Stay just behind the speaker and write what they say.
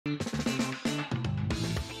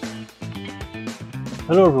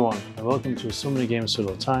Hello everyone, and welcome to So Many Games So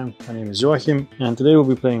Little Time. My name is Joachim, and today we'll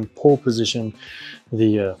be playing Pole Position,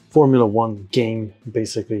 the Formula One game,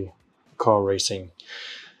 basically car racing.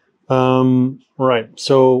 Right,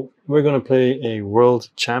 so we're going to play a World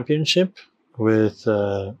Championship with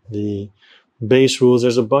the base rules.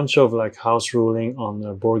 There's a bunch of like house ruling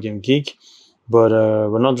on Board Game Geek, but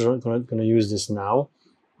we're not going to use this now.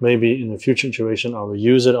 Maybe in the future iteration I will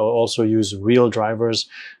use it. I'll also use real drivers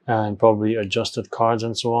and probably adjusted cards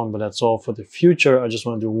and so on, but that's all for the future. I just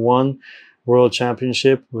want to do one World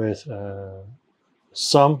Championship with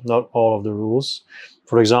some, not all of the rules.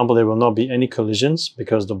 For example, there will not be any collisions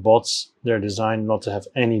because the bots, they're designed not to have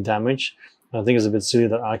any damage. I think it's a bit silly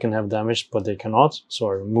that I can have damage, but they cannot, so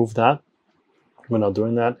I remove that. We're not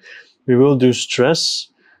doing that. We will do stress.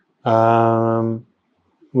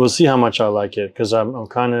 We'll see how much I like it, because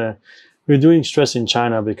we're doing stress in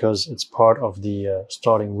China because it's part of the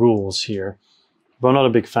starting rules here, but I'm not a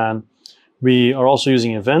big fan. We are also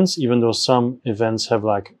using events, even though some events have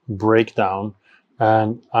like breakdown,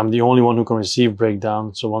 and I'm the only one who can receive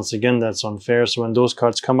breakdown. So once again, that's unfair. So when those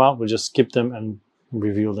cards come out, we'll just skip them and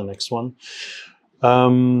reveal the next one.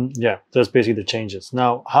 Yeah, that's basically the changes.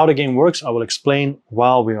 Now, how the game works, I will explain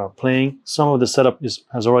while we are playing. Some of the setup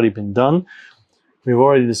has already been done. We've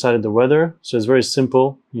already decided the weather, so it's very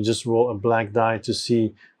simple. You just roll a black die to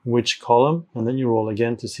see which column, and then you roll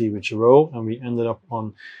again to see which row, and we ended up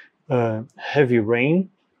on heavy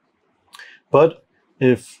rain. But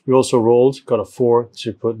if we also rolled, got a 4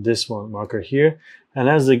 to put this one marker here, and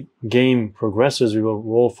as the game progresses, we will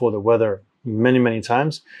roll for the weather many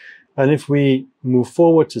times. And if we move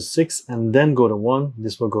forward to 6 and then go to 1,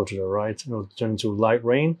 this will go to the right, and it'll turn into light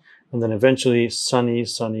rain, and then eventually sunny,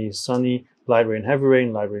 sunny, sunny, light rain, heavy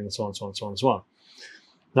rain, light rain, and so on, so on, so on, so on.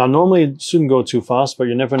 Now, normally it shouldn't go too fast, but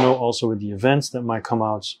you never know. Also with the events that might come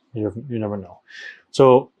out, you never know.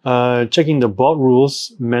 So checking the bot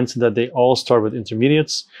rules meant that they all start with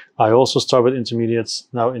intermediates. I also start with intermediates.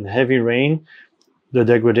 Now in heavy rain, the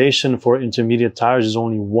degradation for intermediate tires is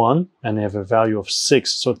only 1, and they have a value of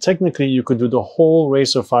 6. So technically you could do the whole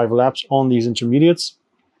race of 5 laps on these intermediates,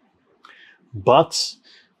 but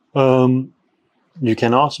you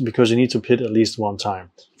cannot, because you need to pit at least 1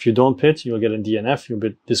 time. If you don't pit, you'll get a DNF, you'll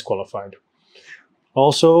be disqualified.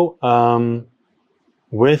 Also,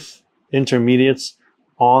 with intermediates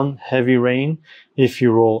on heavy rain, if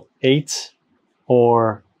you roll 8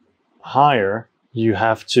 or higher, you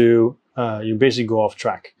have to, you basically go off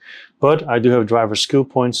track. But I do have driver skill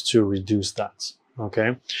points to reduce that.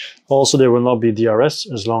 Okay. Also, there will not be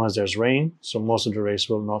DRS as long as there's rain, so most of the race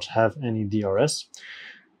will not have any DRS.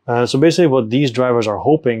 So basically what these drivers are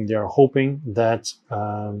hoping, they are hoping that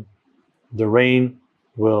the rain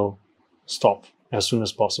will stop as soon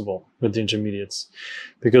as possible with the intermediates.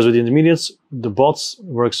 Because with the intermediates, the bots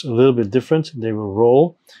works a little bit different. They will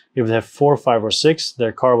roll. If they have 4, 5, or 6,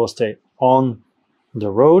 their car will stay on the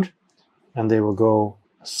road and they will go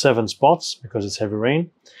 7 spots because it's heavy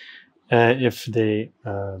rain. If they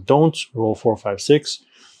don't roll 4, 5, 6,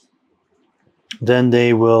 then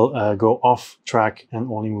they will go off track and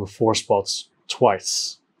only move 4 spots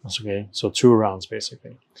twice. That's okay. So 2 rounds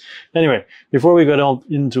basically. Anyway, before we go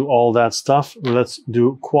into all that stuff, let's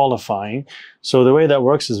do qualifying. So the way that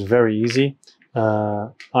works is very easy.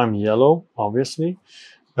 I'm yellow, obviously.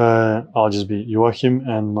 I'll just be Joachim,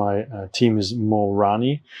 and my team is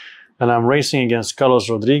Morani. And I'm racing against Carlos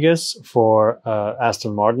Rodriguez for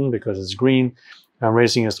Aston Martin because it's green. I'm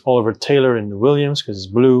racing against Oliver Taylor in the Williams because it's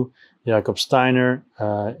blue. Jakob Steiner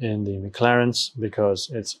in the McLarens because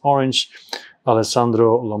it's orange.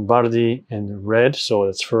 Alessandro Lombardi in red, so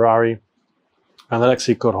it's Ferrari. And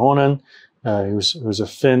Alexei Korhonen, who's a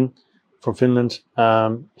Finn from Finland.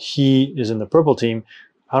 He is in the purple team.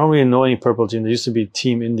 I don't really know any purple team. There used to be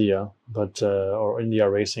Team India, but or India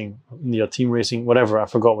Racing, India Team Racing, whatever. I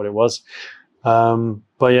forgot what it was.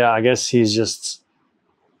 But yeah, I guess he's just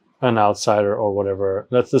an outsider or whatever.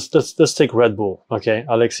 Let's take Red Bull. Okay,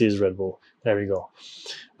 Alexei is Red Bull. There we go.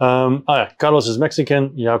 Carlos is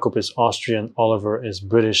Mexican, Jakob is Austrian, Oliver is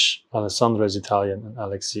British, Alessandro is Italian, and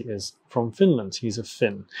Alexei is from Finland. He's a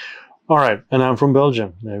Finn. All right, and I'm from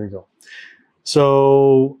Belgium. There we go.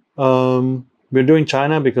 So we're doing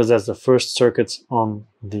China because that's the first circuit on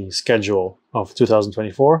the schedule of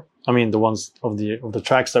 2024. I mean, the ones of the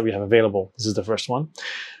tracks that we have available. This is the first one.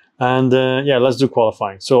 And yeah, let's do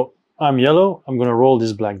qualifying. So I'm yellow. I'm going to roll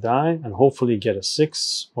this black die and hopefully get a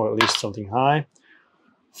 6 or at least something high.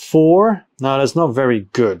 4. Now that's not very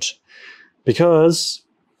good because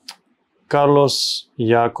Carlos,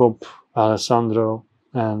 Jakob, Alessandro,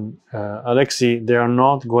 and Alexei, they are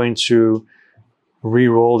not going to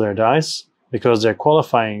re-roll their dice. because their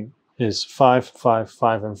qualifying is 5, 5,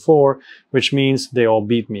 5, and 4, which means they all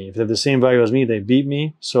beat me. If they have the same value as me, they beat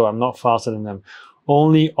me, so I'm not faster than them.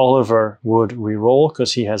 Only Oliver would re-roll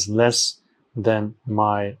because he has less than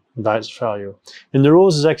my dice value. In the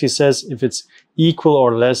rules, it actually says if it's equal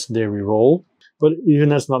or less, they re-roll. But even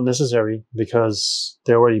that's not necessary because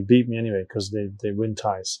they already beat me anyway because they win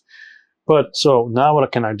ties. But so now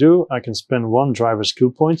what can I do? I can spend 1 driver skill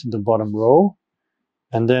point in the bottom row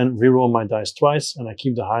and then re-roll my dice twice, and I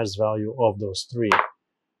keep the highest value of those 3.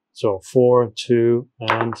 So 4, 2,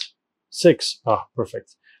 and 6. Ah,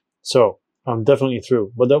 perfect. So I'm definitely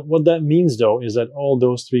through. But what that means though is that all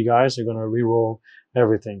those 3 guys are going to re-roll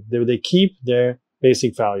everything. They keep their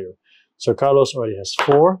basic value. So Carlos already has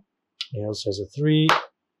 4. He also has a 3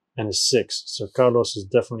 and a 6. So Carlos is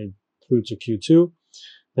definitely through to Q2.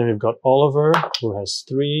 Then we've got Oliver, who has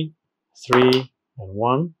 3, 3, and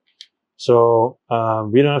 1. So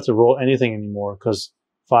we don't have to roll anything anymore because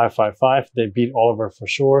 5, 5, 5, they beat Oliver for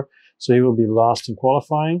sure. So he will be last in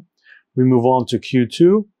qualifying. We move on to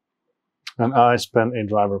Q2, and I spend a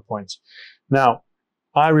driver point. Now,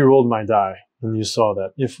 I re-rolled my die, and you saw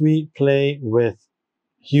that. If we play with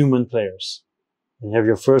human players, and you have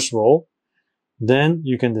your first roll, then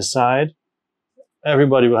you can decide,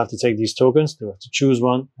 everybody will have to take these tokens, they'll have to choose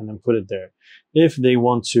one, and then put it there. If they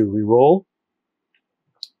want to re-roll,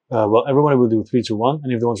 well, everybody will do 3, 2, 1,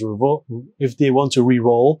 and if they want to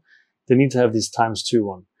re-roll, they need to have this ×2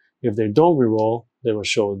 one. If they don't re-roll, they will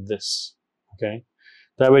show this, okay?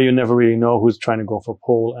 That way you never really know who's trying to go for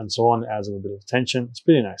pole and so on. It adds a little bit of tension. It's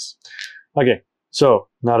pretty nice. Okay, so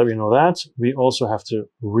now that we know that, we also have to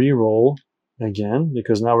re-roll again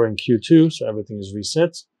because now we're in Q2, so everything is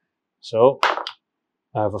reset. So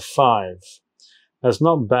I have a 5. That's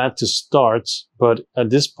not bad to start, but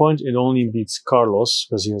at this point it only beats Carlos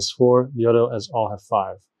because he has 4. The other all have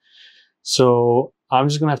 5. So I'm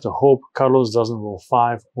just gonna have to hope Carlos doesn't roll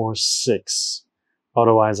 5 or 6.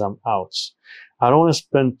 Otherwise I'm out. I don't want to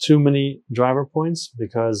spend too many driver points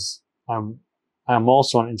because I'm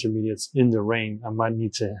also on intermediates in the rain. I might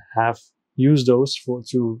need to use those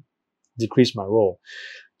to decrease my roll.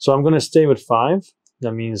 So I'm going to stay with 5.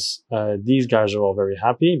 That means these guys are all very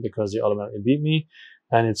happy because they automatically beat me.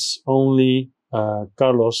 And it's only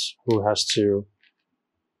Carlos who has to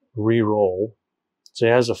re-roll. So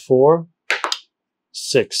he has a 4,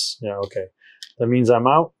 6. Yeah, okay. That means I'm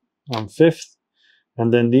out. I'm 5th.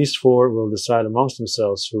 And then these 4 will decide amongst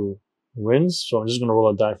themselves who wins. So I'm just going to roll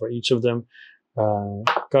a die for each of them.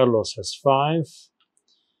 Carlos has 5.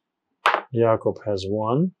 Jacob has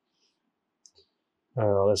 1.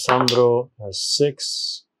 Alessandro has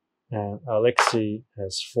 6. And Alexi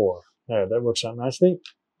has 4. That works out nicely.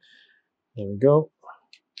 There we go.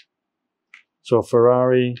 So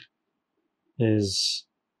Ferrari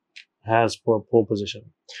has pole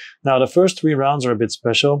position. Now the first 3 rounds are a bit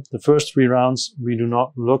special. The first 3 rounds we do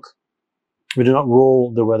not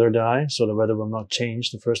roll the weather die, so the weather will not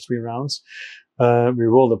change the first 3 rounds. We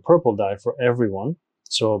roll the purple die for everyone.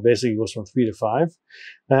 So basically it goes from 3 to 5.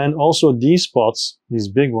 And also these spots, these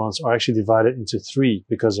big ones, are actually divided into 3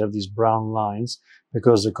 because they have these brown lines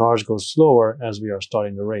because the cars go slower as we are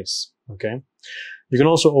starting the race. Okay. You can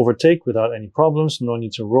also overtake without any problems. No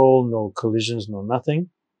need to roll, no collisions, no nothing.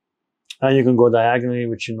 And you can go diagonally,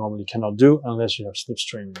 which you normally cannot do unless you have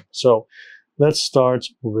slipstreaming. So let's start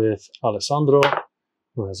with Alessandro,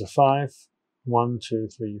 who has a 5. 1, 2,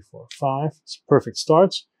 3, 4, 5. It's a perfect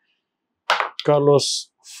start.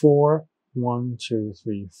 Carlos, 4. 1, 2,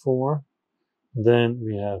 3, 4. Then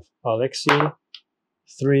we have Alexi,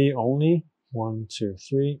 3 only. 1, 2,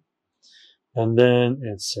 3. And then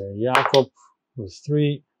it's Jacob with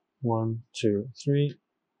 3. 1, 2, 3.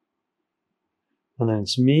 And then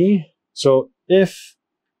it's me. So if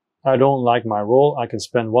I don't like my roll, I can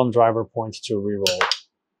spend 1 driver point to re-roll.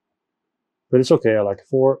 But it's okay. I like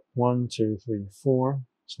 4. 1, 2, 3, 4.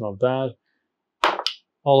 It's not bad.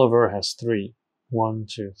 Oliver has 3. 1,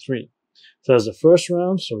 2, 3. So that's the first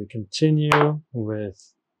round. So we continue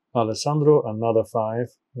with Alessandro, another 5.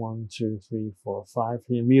 1, 2, 3, 4, 5.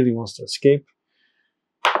 He immediately wants to escape.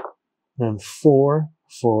 And 4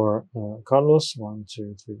 for Carlos. 1,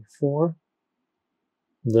 2, 3, 4.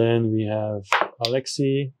 Then we have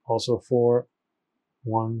Alexi, also 4.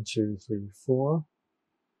 1, 2, 3, 4.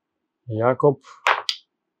 Jacob,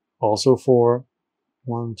 also 4.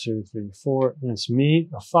 1, 2, 3, 4. And it's me.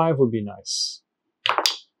 A 5 would be nice.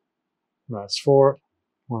 That's 4.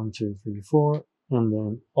 1, 2, 3, 4. And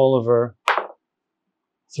then Oliver,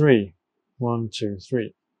 3. 1, 2,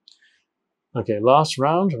 3. Okay, last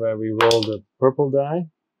round where we roll the purple die.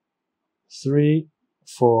 3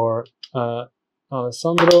 for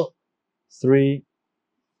Alessandro, 3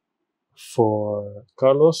 for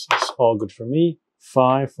Carlos. It's all good for me.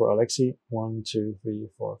 5 for Alexi. 1, 2, 3,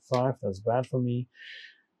 4, 5. That's bad for me.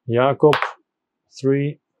 Jakob,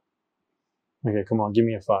 3. Okay, come on, give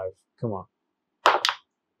me a 5. Come on.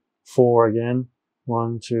 4 again.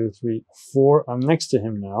 1, 2, 3, 4. I'm next to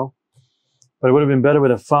him now. But it would have been better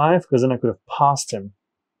with a 5 because then I could have passed him.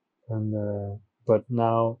 And but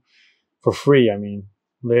now for free, I mean,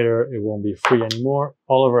 later it won't be free anymore.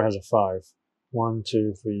 Oliver has a 5. 1,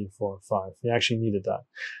 2, 3, 4, 5. He actually needed that.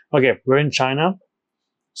 Okay, we're in China.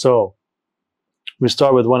 So we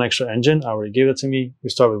start with 1 extra engine. I already gave it to me. We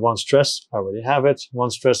start with 1 stress. I already have it. 1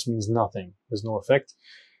 stress means nothing. There's no effect.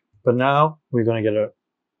 But now we're going to get a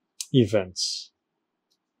events.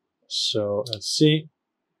 So let's see.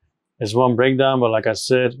 It's 1 breakdown, but like I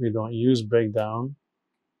said, we don't use breakdown.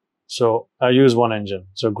 So I use 1 engine.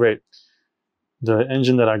 So great. The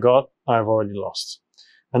engine that I got, I've already lost.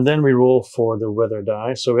 And then we roll for the weather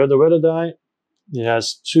die. So we have the weather die. It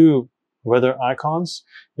has 2 weather icons.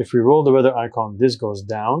 If we roll the weather icon, this goes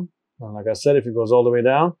down. And like I said, if it goes all the way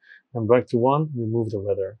down and back to 1, we move the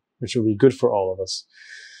weather, which will be good for all of us.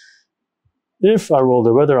 If I roll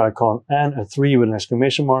the weather icon and a 3 with an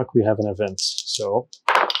exclamation mark, we have an event. So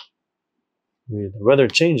the weather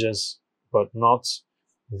changes, but not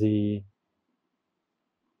the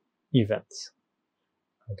event.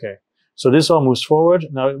 Okay. So this all moves forward.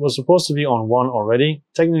 Now it was supposed to be on 1 already.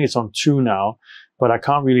 Technically it's on 2 now, but I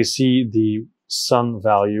can't really see the sun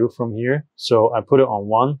value from here. So I put it on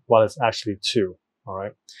 1 while it's actually 2. All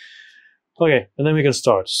right. Okay. And then we can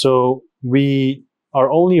start. So we are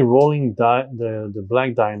only rolling the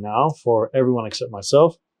black die now for everyone except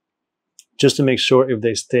myself, just to make sure if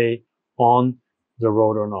they stay on the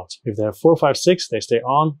road or not. If they have 4, 5, 6, they stay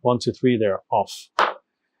on. 1, 2, 3, they're off.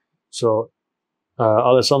 So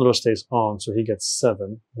Alessandro stays on, so he gets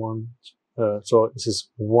 7. So this is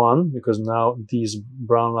 1 because now these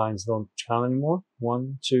brown lines don't count anymore.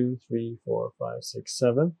 1, 2, 3, 4, 5, 6,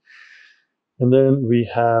 7. And then we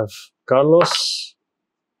have Carlos,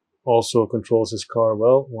 also controls his car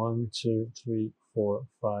well. 1, 2, 3, 4,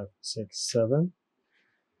 5, 6, 7.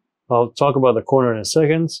 I'll talk about the corner in a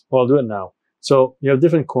second. Well, I'll do it now. So you have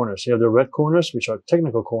different corners. You have the red corners, which are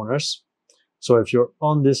technical corners. So if you're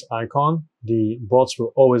on this icon, the bots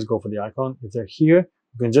will always go for the icon. If they're here,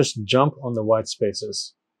 you can just jump on the white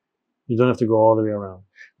spaces. You don't have to go all the way around.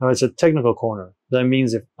 Now it's a technical corner. That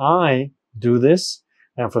means if I do this,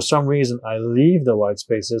 and for some reason I leave the white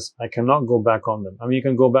spaces, I cannot go back on them. I mean, you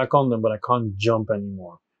can go back on them, but I can't jump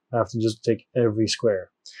anymore. I have to just take every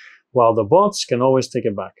square. While the bots can always take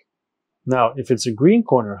it back. Now, if it's a green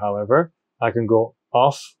corner, however, I can go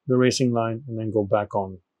off the racing line and then go back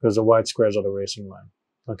on, because the white squares are the racing line.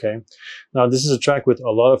 Okay. Now, this is a track with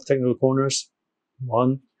a lot of technical corners.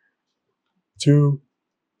 1, 2,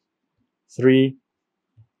 3,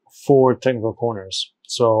 4 technical corners.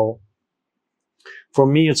 So for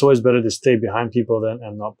me, it's always better to stay behind people then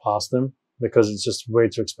and not pass them, because it's just way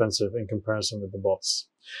too expensive in comparison with the bots.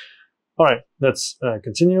 All right, let's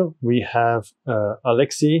continue. We have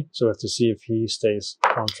Alexi, so we have to see if he stays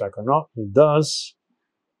on track or not. He does.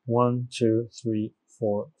 1, 2, 3,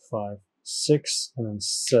 4, 5, 6, and then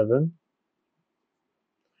 7.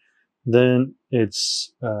 Then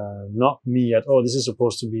it's not me yet. Oh, this is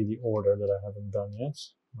supposed to be the order that I haven't done yet.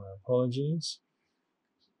 My apologies.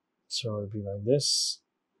 So it'll be like this.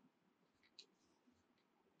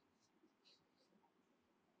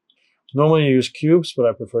 Normally I use cubes, but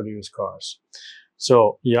I prefer to use cars.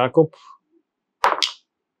 So Jakob,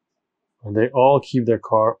 and they all keep their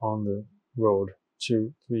car on the road.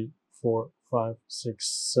 2, 3, 4, 5,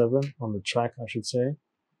 6, 7 on the track, I should say,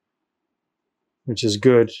 which is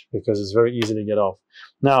good because it's very easy to get off.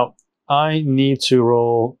 Now I need to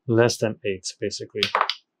roll less than 8, basically.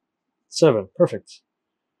 7, perfect.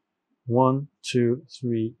 1, 2,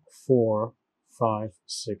 3, 4, 5,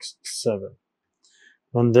 6, 7.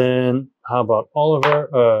 And then, how about Oliver?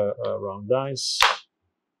 Wrong dice.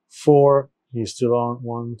 4, he's still on.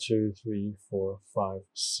 1, 2, 3, 4, 5,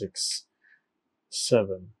 6,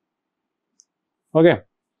 7. Okay.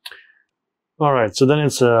 All right, so then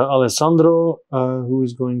it's Alessandro who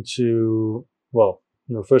is going to, well,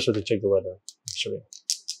 no, first I have to check the weather, actually.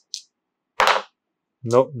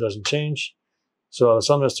 Nope, doesn't change. So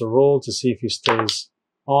Alessandro has to roll to see if he stays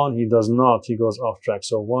on. He does not. He goes off track.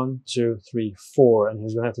 So 1, 2, 3, 4, and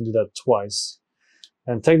he's going to have to do that twice.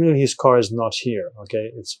 And technically his car is not here,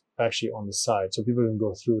 okay? It's actually on the side, so people can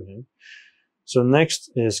go through him. So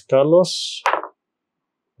next is Carlos,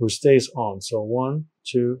 who stays on. So 1,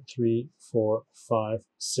 2, 3, 4, 5,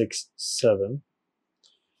 6, 7.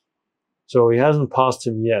 So he hasn't passed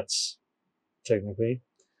him yet. technically.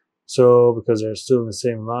 So because they're still in the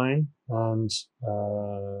same line, and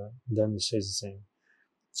then it stays the same.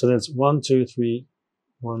 So that's 1, 2, 3,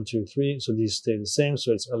 1, 2, 3. So these stay the same.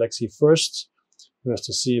 So it's Alexei first. We have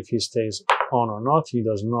to see if he stays on or not. He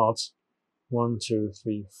does not. 1, 2,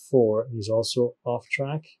 3, 4. He's also off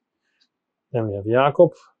track. Then we have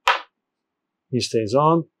Jakob. He stays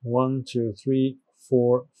on. 1, 2, 3,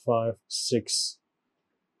 4, 5, 6.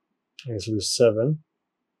 I guess we'll do 7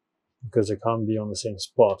 because they can't be on the same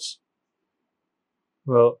spot.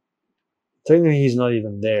 Well, technically he's not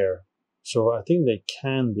even there. So I think they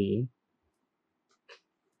can be.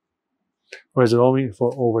 Or is it only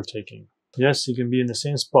for overtaking? Yes, he can be in the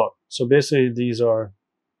same spot. So basically these are,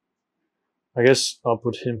 I guess I'll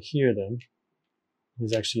put him here then.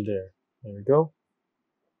 He's actually there. There we go.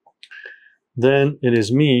 Then it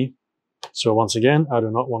is me. So once again, I do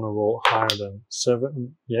not want to roll higher than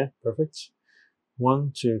 7. Yeah, perfect.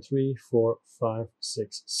 1, 2, 3, 4, 5,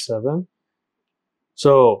 6, 7.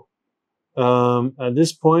 So at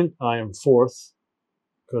this point, I am 4th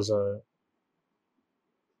because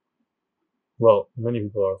well, many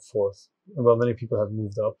people are 4th. Well, many people have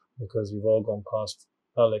moved up because we've all gone past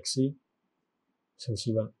Alexei since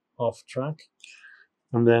he went off track.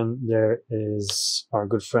 And then there is our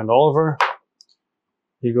good friend Oliver.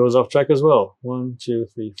 He goes off track as well. 1, 2,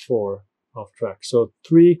 3, 4 off track. So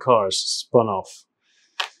 3 cars spun off.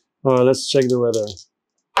 Let's check the weather.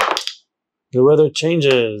 The weather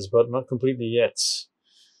changes, but not completely yet.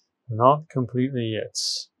 Not completely yet.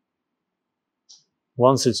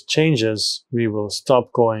 Once it changes, we will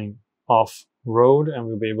stop going off road and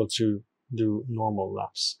we'll be able to do normal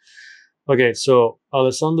laps. Okay, so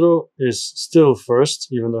Alessandro is still first,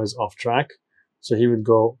 even though he's off track. So he would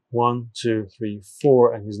go 1, 2, 3,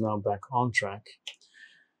 4, and he's now back on track.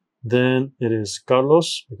 Then it is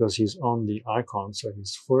Carlos, because he's on the icon, so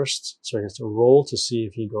he's first. So he has to roll to see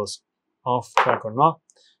if he goes off track or not.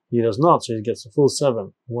 He does not, so he gets a full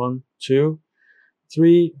 7. 1, 2,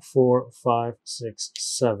 3, 4, 5, 6,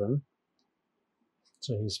 7.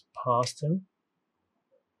 So he's past him.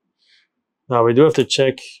 Now we do have to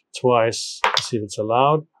check twice to see if it's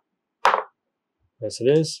allowed. Yes, it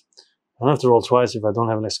is. I don't have to roll twice if I don't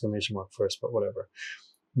have an exclamation mark first, but whatever.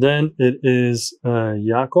 Then it is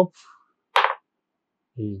Jakob.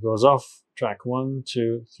 He goes off track 1,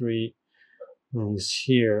 2, 3. And he's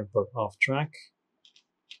here, but off track.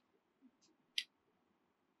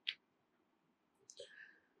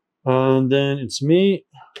 And then it's me.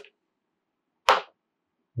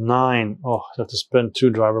 9. Oh, I have to spend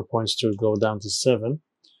 2 driver points to go down to 7.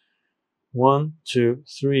 1, 2,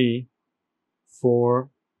 3, 4,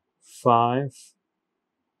 5.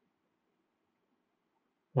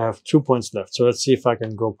 I have 2 points left. So let's see if I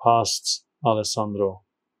can go past Alessandro.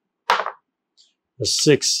 A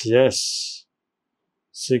 6, yes.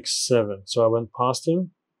 6, 7. So I went past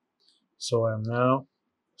him. So I am now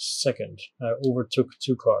second. I overtook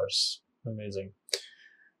 2 cars. Amazing.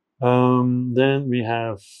 Then we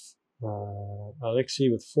have Alexei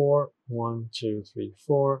with 4. 1, 2, 3,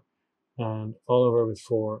 4. And Oliver with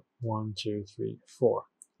 4. 1, 2, 3, 4.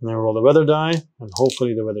 And then roll the weather die, and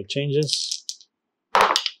hopefully the weather changes.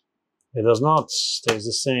 It does not. Stays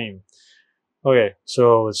the same. Okay,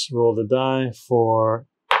 so let's roll the die for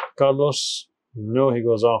Carlos. No, he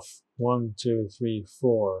goes off. 1, 2, 3,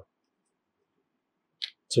 4.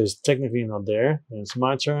 So he's technically not there. And it's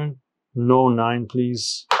my turn. No 9,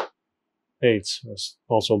 please. 8. That's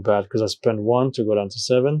also bad because I spent 1 to go down to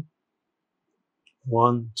 7.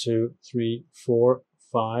 1, 2, 3, 4,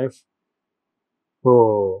 5.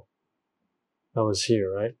 Whoa. That was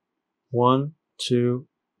here, right? 1, 2,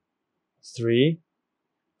 3,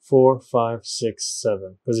 4, 5, 6,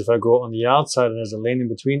 7. Because if I go on the outside and there's a lane in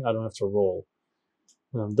between, I don't have to roll.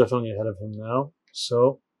 And I'm definitely ahead of him now.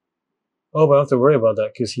 So, oh, but I don't have to worry about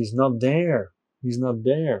that because he's not there. He's not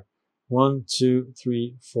there. 1, 2,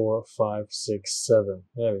 3, 4, 5, 6, 7.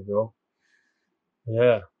 There we go.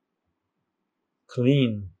 Yeah.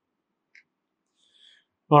 Clean.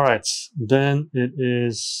 All right. Then it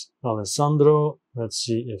is Alessandro. Let's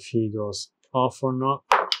see if he goes off or not.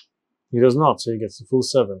 He does not, so he gets the full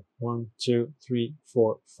 7. 1, 2, 3,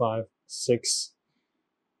 4, 5, 6.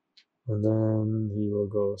 And then he will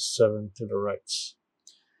go 7 to the right.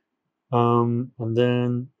 And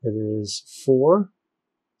then it is 4.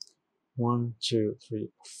 1, 2, 3,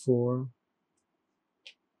 4.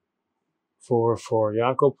 4 for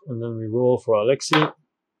Jakob. And then we roll for Alexei.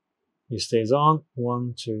 He stays on.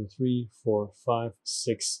 1, 2, 3, 4, 5,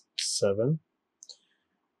 6, 7.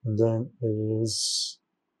 And then it is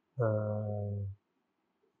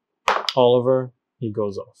Oliver. He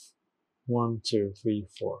goes off. 1, 2, 3,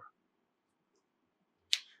 4.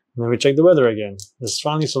 And then we check the weather again. There's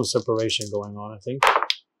finally some separation going on, I think.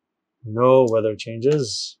 No weather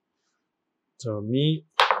changes. So me,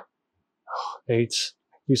 8.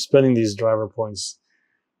 Keep spending these driver points.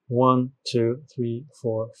 1, 2, 3,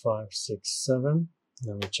 4, 5, 6, 7.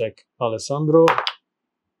 Then we check Alessandro.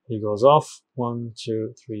 He goes off. 1,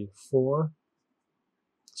 2, 3, 4.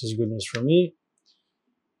 This is good news for me.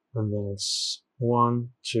 And then it's 1,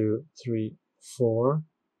 2, 3, 4.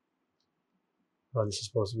 Oh, this is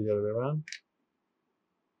supposed to be the other way around.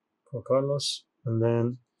 For Carlos. And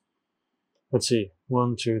then, let's see.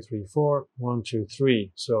 1, 2, 3, 4. 1, 2,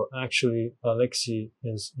 3. So actually, Alexei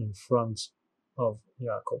is in front of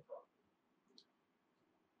Jakob.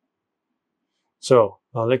 So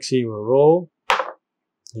Alexei will roll.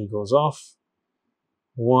 He goes off.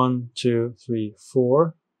 1, 2, 3,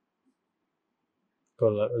 4.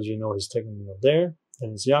 But as you know, he's technically not there.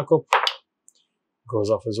 Then it's Jakob. Goes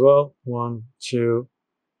off as well. 1, 2,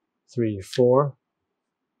 3, 4.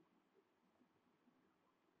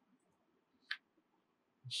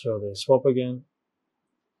 So they swap again.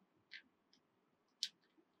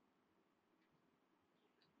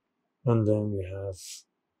 And then we have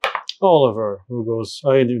Oliver, who goes,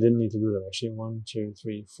 I didn't need to do that actually. 1, 2,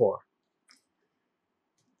 3, 4.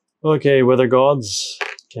 Okay, weather gods,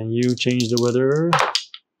 can you change the weather?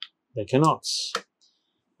 They cannot.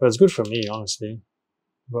 But it's good for me, honestly.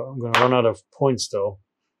 But I'm going to run out of points though.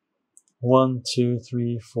 1, 2,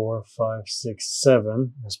 3, 4, 5, 6,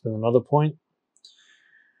 7. I spend another point.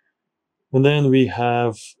 And then we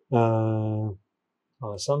have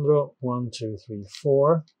Alessandro. 1, 2, 3,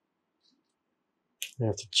 4. I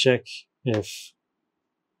have to check if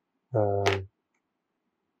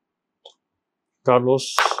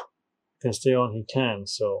Carlos can stay on. He can.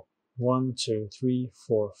 So 1, 2, 3,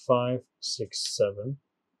 4, 5, 6, 7.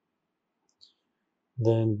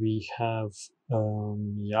 Then we have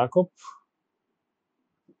Jakob,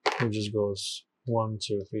 who just goes 1,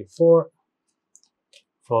 2, 3, 4,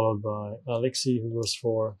 followed by Alexei, who goes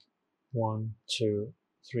 4, 1, 2,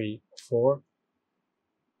 3, 4.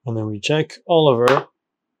 And then we check Oliver.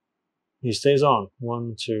 He stays on.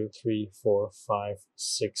 1, 2, 3, 4, 5,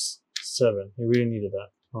 6, 7. He really needed that,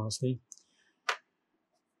 honestly.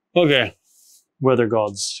 Okay, weather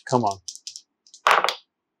gods, come on.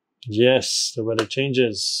 Yes, the weather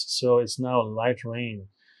changes. So it's now light rain.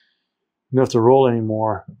 You don't have to roll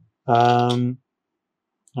anymore. And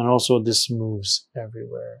also this moves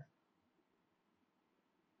everywhere.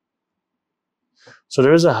 So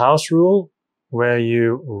there is a house rule where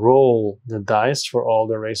you roll the dice for all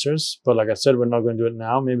the racers. But like I said, we're not going to do it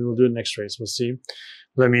now. Maybe we'll do it next race. We'll see.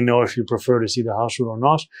 Let me know if you prefer to see the house rule or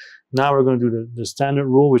not. Now we're going to do the standard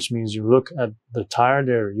rule, which means you look at the tire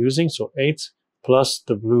they're using. So 8 plus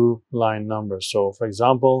the blue line number. So for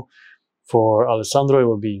example, for Alessandro, it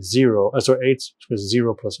will be 0. So 8, because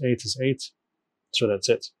 0 plus 8 is 8. So that's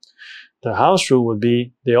it. The house rule would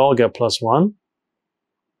be they all get +1.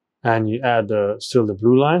 And you add still the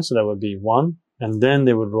blue line. So that would be 1. And then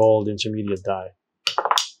they would roll the intermediate die.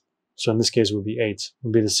 So in this case, it would be 8. It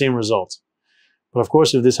would be the same result. But of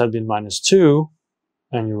course, if this had been -2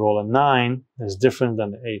 and you roll a 9, it's different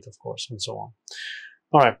than the 8, of course, and so on.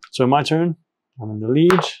 All right, so my turn. I'm in the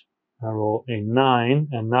lead. I roll a 9.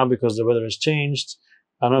 And now because the weather has changed,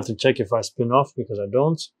 I don't have to check if I spin off because I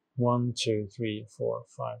don't. 1, 2, 3, 4,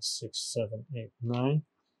 5, 6, 7, 8, 9.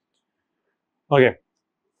 Okay,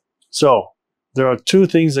 so there are 2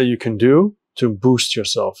 things that you can do to boost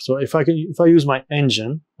yourself. So if I use my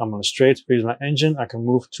engine, I'm on a straight. If I use my engine, I can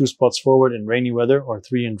move 2 spots forward in rainy weather or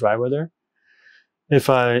 3 in dry weather. If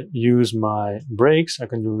I use my brakes, I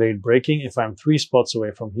can do late braking if I'm 3 spots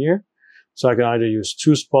away from here. So I can either use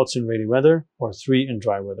 2 spots in rainy weather or 3 in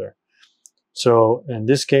dry weather. So in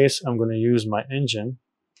this case, I'm going to use my engine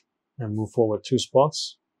and move forward 2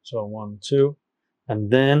 spots. So 1, 2, and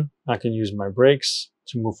then I can use my brakes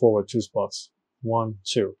to move forward 2 spots. 1,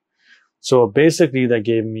 2. So basically that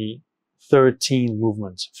gave me 13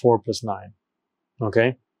 movements, 4 plus 9.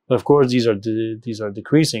 Okay. But of course, these are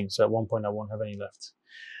decreasing. So at one point I won't have any left.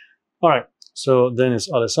 All right. So then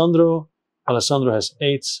it's Alessandro. Alessandro has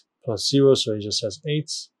 8 plus 0. So he just has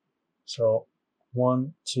 8. So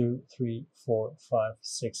 1, 2, 3, 4, 5,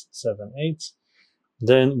 6, 7, 8.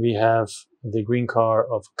 Then we have the green car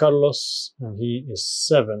of Carlos, and he is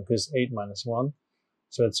 7 because 8 minus 1.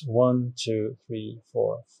 So it's 1, 2, 3,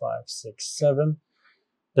 4, 5, 6, 7.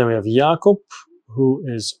 Then we have Jakob, who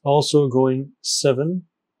is also going 7.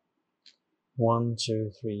 1,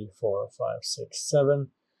 2, 3, 4, 5, 6,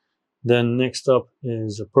 7. Then next up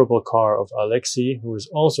is the purple car of Alexei, who is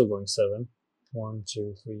also going 7. 1,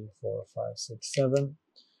 2, 3, 4, 5, 6, 7.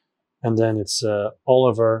 And then it's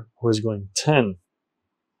Oliver who is going 10.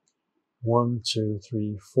 1, 2,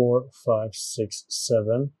 3, 4, 5, 6,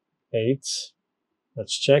 7, 8.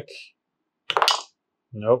 Let's check.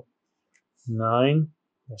 Nope. 9.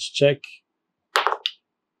 Let's check.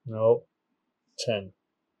 No. 10.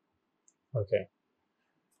 Okay.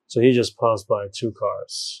 So he just passed by 2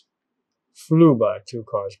 cars. Flew by 2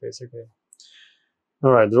 cars, basically.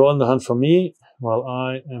 All right, they're all in the hunt for me while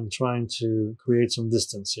I am trying to create some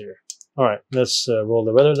distance here. All right, let's roll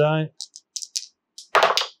the weather die.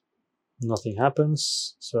 Nothing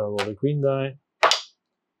happens, so I roll the green die.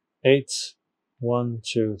 8. 1,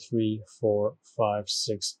 2, 3, 4, 5,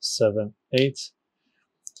 6, 7, 8.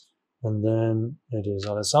 And then it is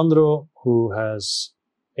Alessandro who has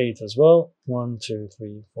 8 as well. 1, 2,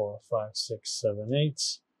 3, 4, 5, 6, 7, 8.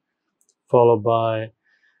 Followed by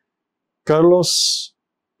Carlos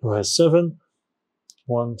who has 7.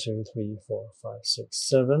 1, 2, 3, 4, 5, 6,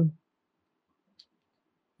 7.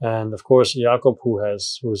 And of course, Jakob,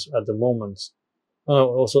 who's at the moment,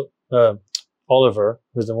 also Oliver,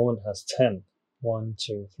 who at the moment has 10. 1,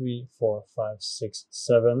 2, 3, 4, 5, 6,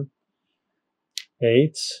 7,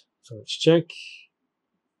 8. So let's check.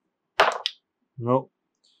 No.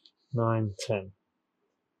 9, 10.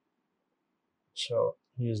 So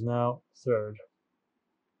he is now 3rd.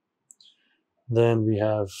 Then we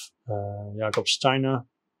have Jakob Steiner,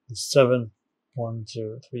 7. 1,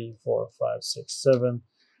 2, 3, 4, 5, 6, 7.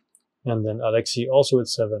 And then Alexei also at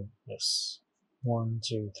 7. Yes. 1,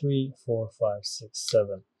 2, 3, 4, 5, 6,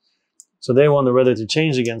 7. So they want the weather to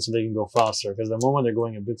change again so they can go faster, because at the moment they're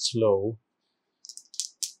going a bit slow.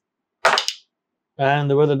 And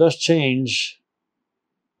the weather does change,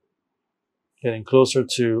 getting closer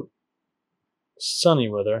to sunny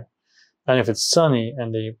weather. And if it's sunny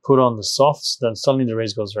and they put on the softs, then suddenly the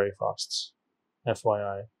race goes very fast.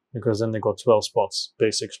 FYI, because then they got 12 spots,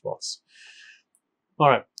 basic spots. All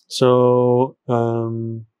right, so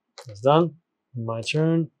that's done. My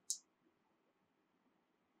turn.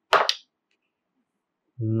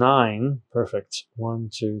 9, perfect.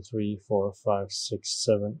 1, 2, 3, 4, 5, 6,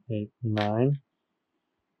 7, 8, 9.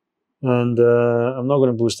 And I'm not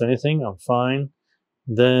going to boost anything. I'm fine.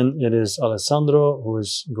 Then it is Alessandro who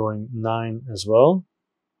is going 9 as well.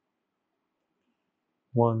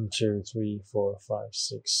 1, 2, 3, 4, 5,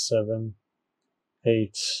 6, 7,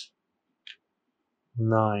 8,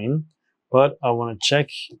 9. But I want to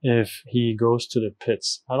check if he goes to the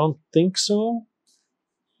pits. I don't think so,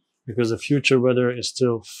 because the future weather is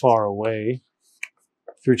still far away.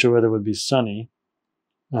 Future weather would be sunny.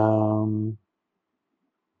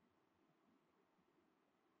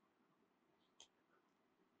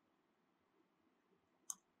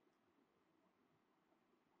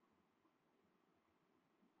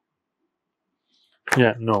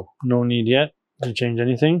 Yeah, no need yet to change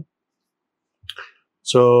anything.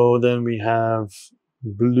 So then we have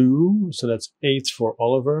blue. So that's 8 for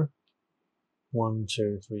Oliver. 1,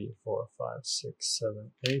 2, 3, 4, 5, 6,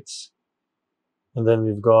 7, 8. And then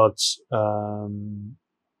we've got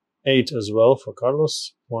 8 as well for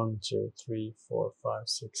Carlos. 1, 2, 3, 4, 5,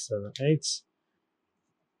 6, 7, 8.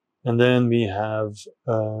 And then we have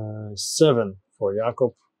 7 for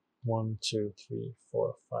Jakob. 1, 2, 3,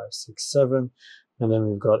 4, 5, 6, 7. And then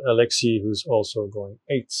we've got Alexei, who's also going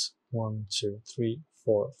 8. 1, 2, 3,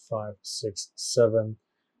 4, 5, 6, 7,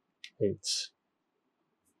 8.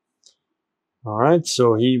 All right,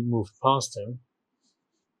 so he moved past him.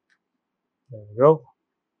 There we go.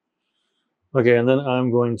 Okay, and then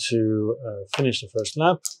I'm going to finish the first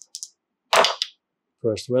lap.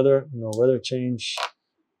 First weather, no weather change.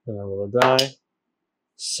 Then I roll a die.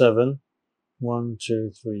 7. 1,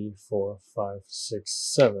 2, 3, 4, 5, 6,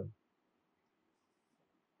 7.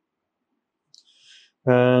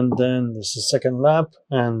 And then this is the second lap,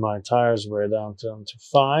 and my tires were down to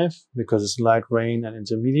 5 because it's light rain and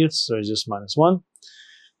intermediate, so it's just -1.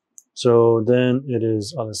 So then it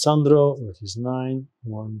is Alessandro with his 9.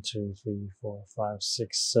 1, 2, 3, 4, 5,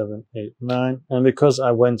 6, 7, 8, 9. And because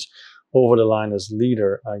I went over the line as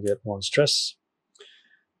leader, I get 1 stress.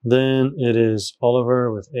 Then it is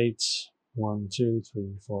Oliver with 8. 1, 2,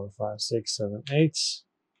 3, 4, 5, 6, 7, 8.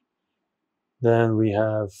 Then we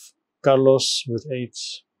have Carlos with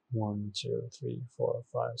 8. 1, 2, 3, 4,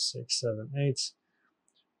 5, 6, 7, 8.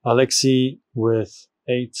 Alexei with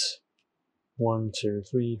 8. 1, 2,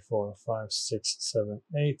 3, 4, 5, 6, 7,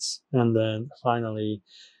 8. And then finally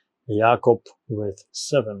Jakob with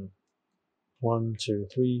 7. 1, 2,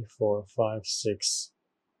 3, 4, 5, 6,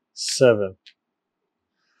 7.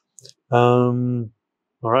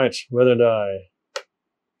 All right, weather die.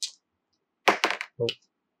 Oh.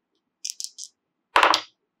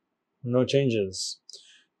 No changes.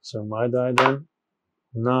 So my die then,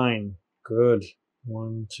 9. Good.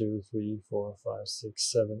 1, 2, 3, 4, 5,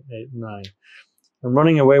 6, 7, 8, 9. I'm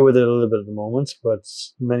running away with it a little bit at the moment, but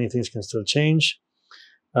many things can still change.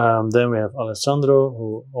 Then we have Alessandro,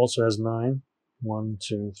 who also has 9. 1,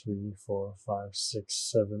 2, 3, 4, 5,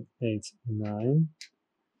 6, 7, 8, 9.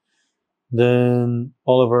 Then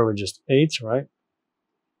Oliver with just 8, right?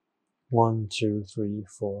 1, 2, 3,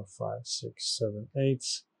 4, 5, 6, 7,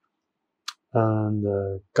 8.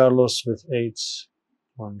 And Carlos with 8.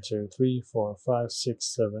 1, 2, 3, 4, 5, 6,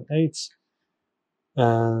 7, 8.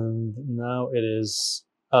 And now it is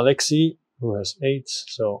Alexi who has 8.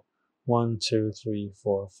 So 1, 2, 3,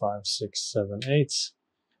 4, 5, 6, 7, 8.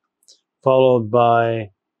 Followed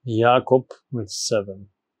by Jakob with 7.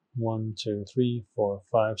 1, 2, 3, 4,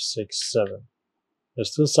 5, 6, 7. They're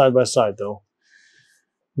still side by side though.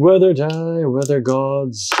 Weather die, weather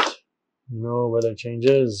gods. No weather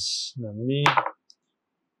changes. Then me.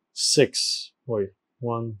 6. Wait.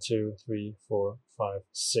 1, 2, 3, 4, 5,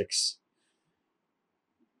 6.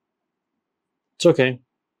 It's okay.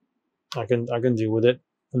 I can deal with it.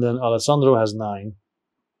 And then Alessandro has 9.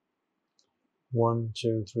 1,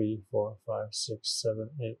 2, 3, 4, 5, 6, 7,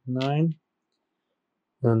 8, 9.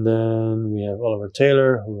 And then we have Oliver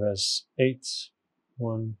Taylor who has 8.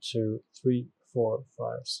 1, 2, 3, 4,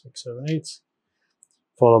 5, 6, 7, 8.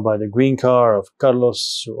 Followed by the green car of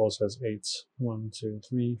Carlos, who also has 8. 1, 2,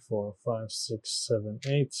 3, 4, 5, 6, 7,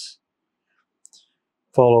 8.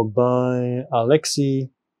 Followed by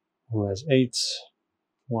Alexi, who has 8.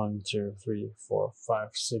 1, 2, 3, 4, 5,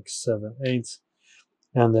 6, 7, 8.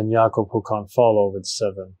 And then Jakob, who can't follow, with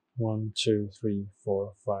 7. 1, 2, 3,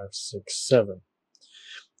 4, 5, 6, 7.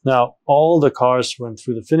 Now, all the cars went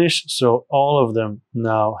through the finish, so all of them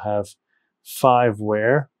now have 5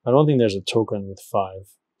 wear. I don't think there's a token with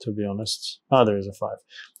 5, to be honest. Ah, there is a 5.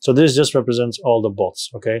 So this just represents all the bots,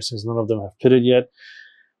 okay? Since none of them have pitted yet.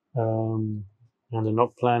 And they're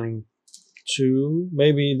not planning to.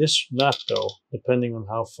 Maybe this lap though, depending on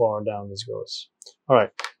how far down this goes. Alright,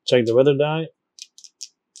 check the weather die.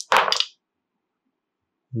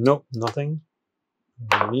 Nope, nothing.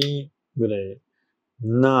 Me with a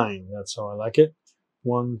 9. That's how I like it.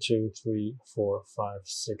 1, 2, 3, 4, 5,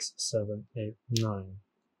 6, 7, 8, 9.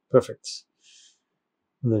 Perfect.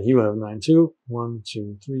 And then he will have 9 too. 1,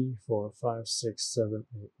 2, 3, 4, 5, 6, 7,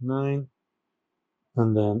 8, 9.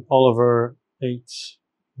 And then Oliver, 8.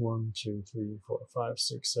 1, 2, 3, 4, 5,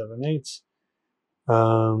 6, 7, 8.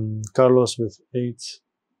 Carlos with 8.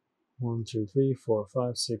 1, 2, 3, 4,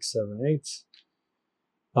 5, 6, 7, 8.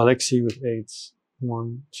 Alexi with 8.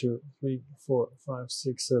 1, 2, 3, 4, 5,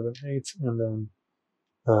 6, 7, 8. And then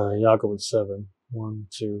Jakob with 7. 1,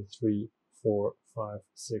 2, 3, 4, 5,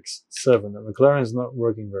 6, 7. The McLaren is not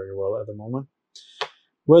working very well at the moment.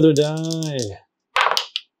 Weather die.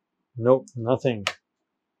 Nope, nothing.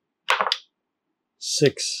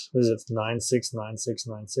 6. What is it? 9, 6, 9, 6,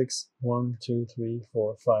 9, 6. 1, 2, 3,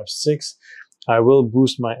 4, 5, 6. I will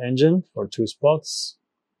boost my engine for 2 spots.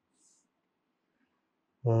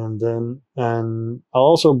 And I'll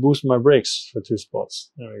also boost my brakes for 2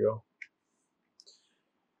 spots. There we go.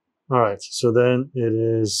 Alright, so then it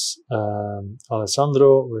is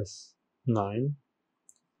Alessandro with 9.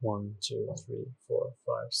 1, 2, 3, 4,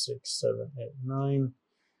 5, 6, 7, 8, 9.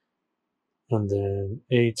 And then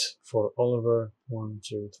 8 for Oliver. 1,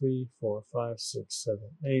 2, 3, 4, 5, 6, 7,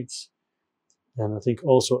 8. And I think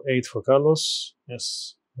also 8 for Carlos.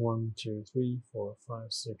 Yes. 1, 2, 3, 4,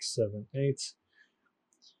 5, 6, 7, 8.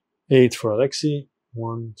 8 for Alexi.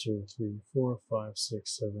 1, 2, 3, 4, 5,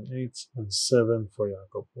 6, 7, 8. And 7 for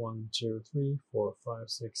Jakob. 1, 2, 3, 4, 5,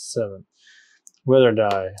 6, 7. Weather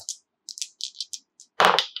die.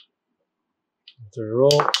 After we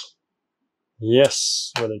roll.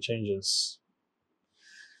 Yes, weather changes.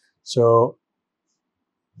 So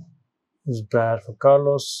it's bad for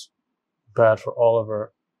Carlos, bad for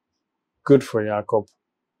Oliver, good for Jakob,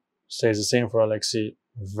 stays the same for Alexi,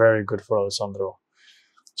 very good for Alessandro.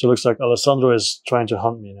 So it looks like Alessandro is trying to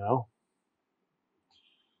hunt me now.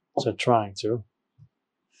 So trying to.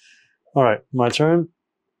 Alright, my turn.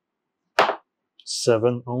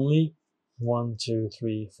 7 only. 1, 2,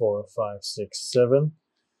 3, 4, 5, 6, 7.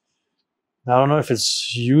 I don't know if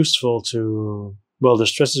it's useful to... Well, the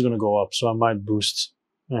stress is going to go up, so I might boost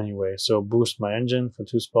anyway. So boost my engine for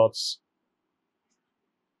 2 spots.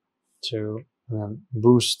 2. And then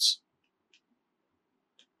boost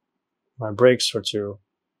my brakes for 2.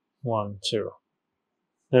 1, 2.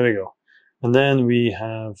 There we go. And then we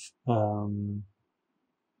have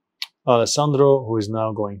Alessandro, who is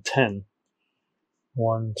now going 10.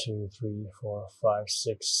 1, 2, 3, 4, 5,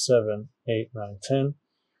 6, 7, 8, 9, 10.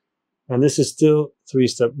 And this is still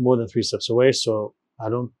more than 3 steps away. So I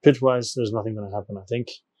don't, pit-wise, there's nothing going to happen, I think.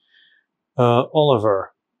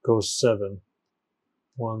 Oliver goes 7.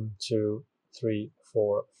 1, 2, 3,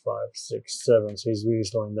 4, 5, 6, 7. So he's really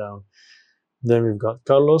slowing down. Then we've got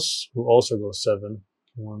Carlos, who also goes 7.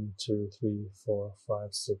 1, 2, 3, 4,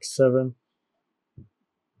 5, 6, 7.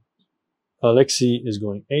 Alexi is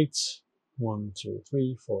going 8. 1, 2,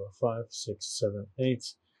 3, 4, 5, 6, 7,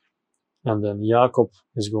 8. And then Jakob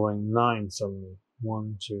is going 9 suddenly.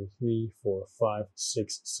 1, 2, 3, 4, 5,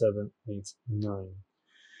 6, 7, 8, 9.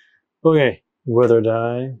 Okay, weather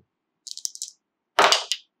die.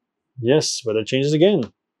 Yes, weather changes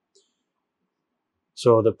again.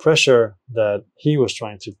 So the pressure that he was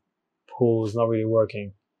trying to pull is not really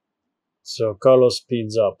working. So Carlos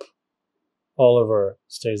speeds up. Oliver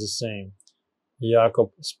stays the same.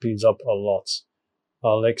 Jakob speeds up a lot.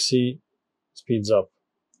 Alexi speeds up.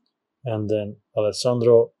 And then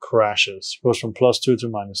Alessandro crashes. Goes from +2 to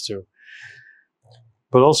 -2.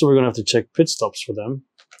 But also we're going to have to check pit stops for them.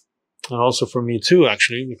 And also for me too,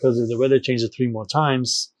 actually, because if the weather changes 3 more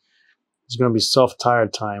times, it's going to be soft tire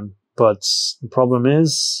time. But the problem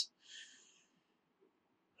is,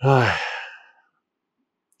 I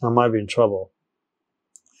might be in trouble.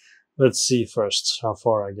 Let's see first how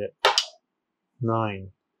far I get.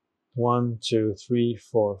 9. 1, 2, 3,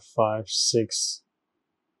 4, 5, 6.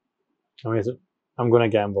 I'm going to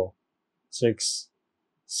gamble. 6,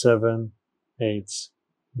 7, 8,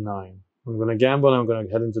 9. I'm going to gamble and I'm going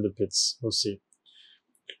to head into the pits. We'll see.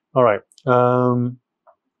 All right.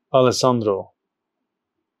 Alessandro.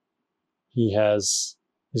 He's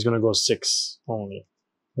going to go 6 only.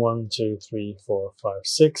 1, 2, 3, 4, 5,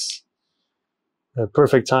 6.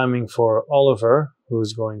 Perfect timing for Oliver,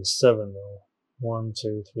 who's going 7 though. 1,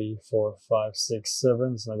 2, 3, 4, 5, 6,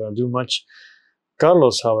 7. It's not going to do much.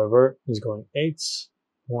 Carlos, however, is going 8.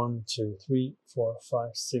 1, 2, 3, 4,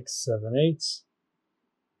 5, 6, 7, 8.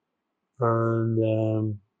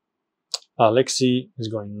 And Alexi is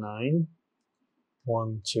going 9.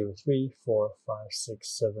 1, 2, 3, 4, 5, 6,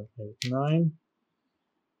 7, 8, 9.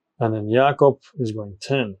 And then Jakob is going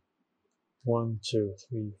 10. 1, 2,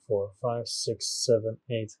 3, 4, 5, 6, 7,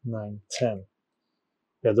 8, 9, 10.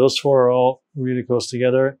 Yeah, those 4 are all really close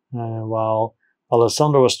together. While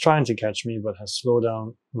Alessandro was trying to catch me, but has slowed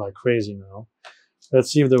down like crazy now.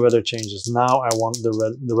 Let's see if the weather changes. Now I want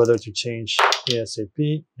the weather to change ASAP.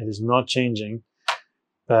 It is not changing.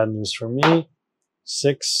 Bad news for me.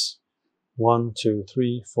 6. 1, 2,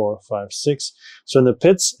 3, 4, 5, 6. So in the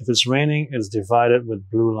pits, if it's raining, it's divided with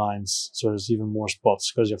blue lines. So there's even more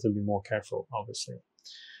spots because you have to be more careful, obviously.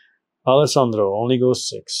 Alessandro only goes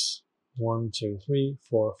 6. 1, 2, 3,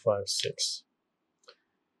 4, 5, 6.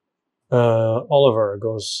 Oliver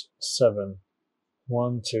goes 7.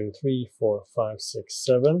 1, 2, 3, 4, 5, 6,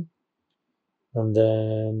 7. And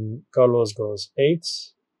then Carlos goes 8.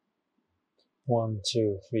 1,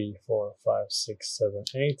 2, 3, 4, 5, 6, 7,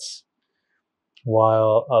 8.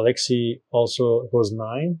 While Alexi also goes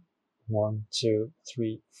 9. 1, 2,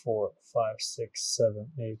 3, 4, 5, 6,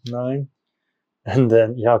 7, 8, 9. And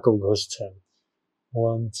then Jakob goes 10.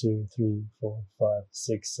 1, 2, 3, 4, 5,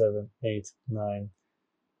 6, 7, 8, 9,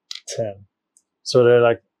 10. So they're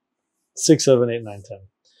like 6, 7, 8, 9, 10.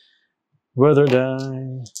 Weather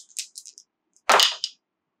die.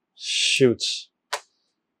 Shoot.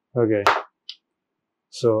 Okay.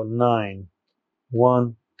 So 9.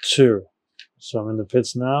 1, 2. So I'm in the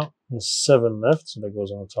pits now. There's 7 left. So that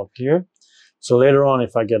goes on the top here. So later on,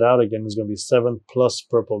 if I get out again, it's going to be 7 plus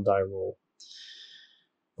purple die roll.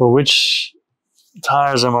 But which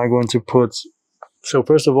tires am I going to put? So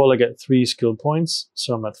first of all, I get 3 skill points.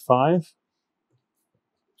 So I'm at 5.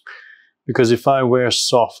 Because if I wear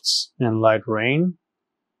softs in light rain,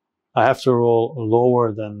 I have to roll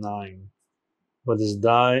lower than 9. But this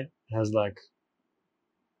die has like,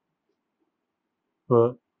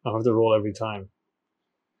 I have to roll every time.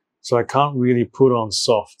 So I can't really put on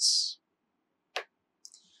softs.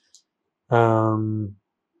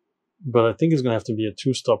 But I think it's going to have to be a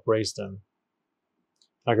 2-stop race then.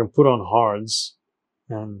 I can put on hards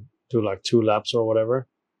and do like 2 laps or whatever.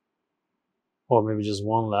 Or maybe just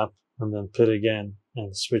 1 lap and then pit again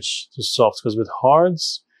and switch to softs. Because with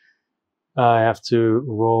hards, I have to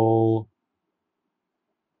roll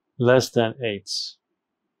less than 8.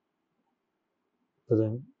 But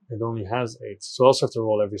then it only has 8. So I also have to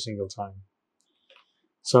roll every single time.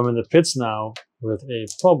 So I'm in the pits now with a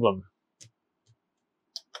problem.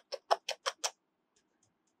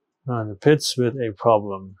 I'm in the pits with a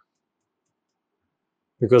problem.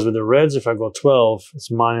 Because with the reds, if I go 12, it's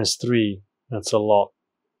 -3. That's a lot.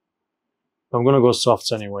 I'm going to go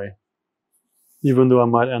softs anyway. Even though I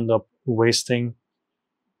might end up wasting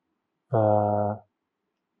a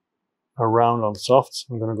round on softs.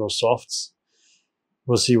 I'm gonna go softs.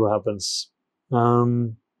 We'll see what happens.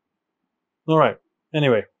 All right.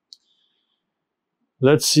 Anyway,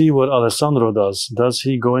 let's see what Alessandro does. Does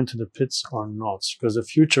he go into the pits or not? Because the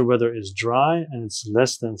future weather is dry and it's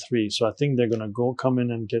less than 3. So I think they're gonna come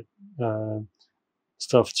in and get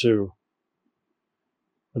stuff too.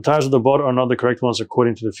 The tires of the bot are not the correct ones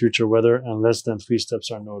according to the future weather, and less than 3 steps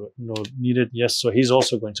are needed. Yes, so he's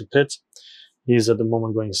also going to pit. He's at the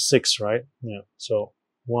moment going 6, right? Yeah. So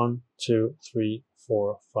 1, 2, 3,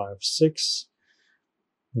 4, 5, 6.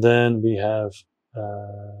 Then we have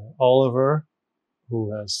Oliver,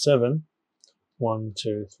 who has 7. 1,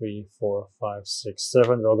 2, 3, 4, 5, 6,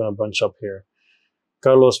 7. They're all going to bunch up here.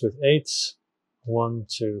 Carlos with 8. 1,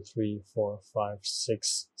 2, 3, 4, 5,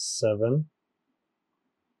 6, 7,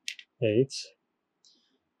 8.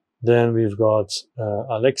 Then we've got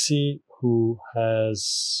Alexi, who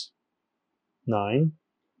has 9.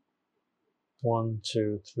 1,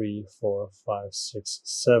 2, 3, 4, 5, 6,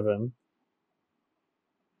 7,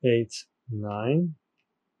 8, 9.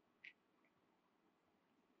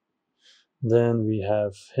 Then we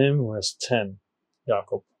have him who has 10,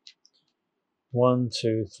 Jakob. 1,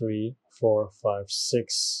 2, 3, 4, 5,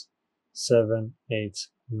 6, 7, 8,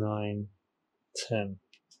 9, 10.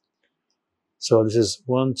 So this is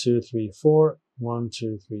 1, 2, 3, 4, 1,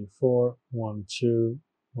 2, 3, 4, 1, 2,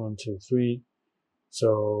 1, 2, 3.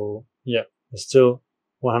 So yeah, it's still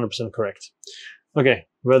 100% correct. Okay,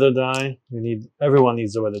 weather die. Everyone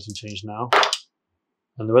needs the weather to change now.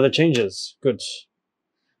 And the weather changes. Good.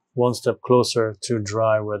 One step closer to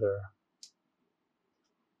dry weather.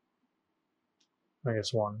 I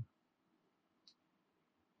guess 1.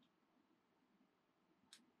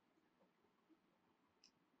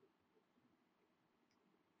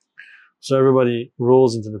 So everybody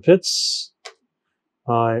rolls into the pits.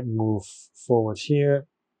 I move forward here.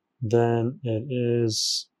 Then it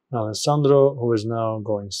is Alessandro, who is now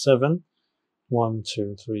going 7. 1,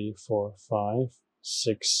 2, 3, 4, 5,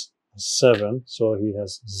 6, 7. So he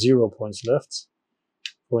has 0 points left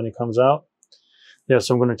when he comes out. Yeah,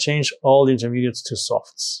 so I'm going to change all the intermediates to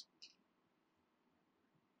softs,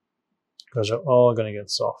 because they're all going to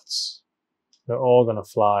get softs. They're all going to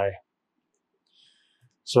fly.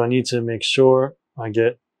 So I need to make sure I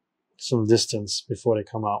get some distance before they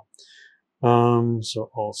come out. So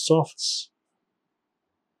all softs.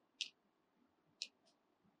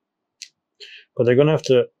 But they're going to have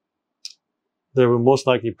to, they will most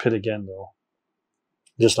likely pit again though,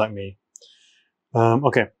 just like me.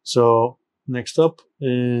 Okay, so next up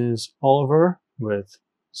is Oliver with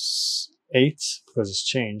 8, because it's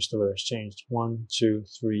changed, the weather's changed. 1, 2,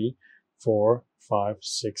 3, 4, 5,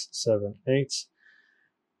 6, 7, 8.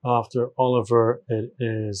 After Oliver, it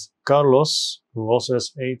is Carlos, who also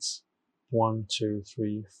has 8. 1, 2,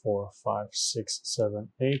 3, 4, 5, 6, 7,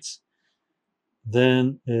 8.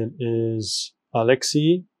 Then it is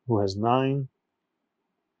Alexi, who has 9.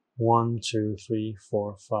 1, 2, 3,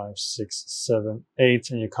 4, 5, 6, 7, 8.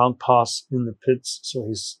 And you can't pass in the pits, so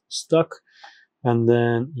he's stuck. And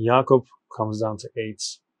then Jakob comes down to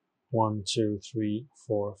 8. 1, 2, 3,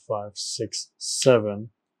 4, 5, 6, 7.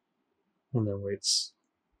 And then waits.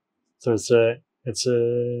 So it's a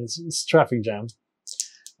traffic jam.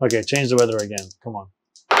 Okay, change the weather again. Come on.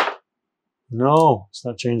 No, it's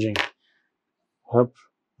not changing. Up,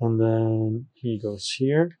 and then he goes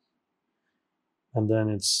here. And then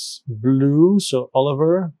it's blue. So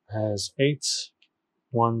Oliver has 8.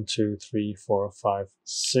 1, 2, 3, 4, 5,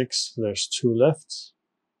 6. There's 2 left.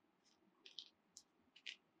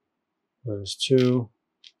 There's 2.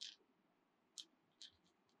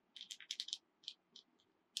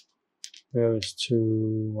 There is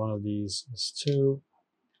 2. One of these is 2.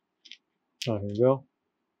 Oh, here we go.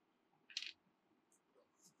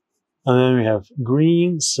 And then we have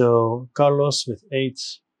green. So Carlos with 8.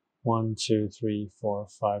 1, 2, 3, 4,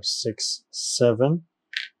 5, 6, 7.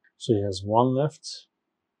 So he has 1 left.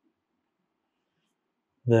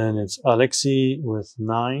 Then it's Alexi with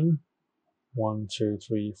 9. 1, 2,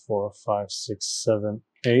 3, 4, 5, 6, 7,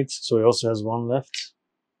 8. So he also has 1 left.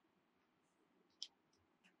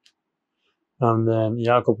 And then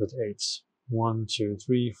Jakob with 8. 1, 2,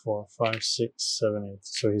 3, 4, 5, 6, 7, 8.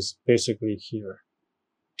 So he's basically here.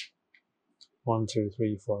 1, 2,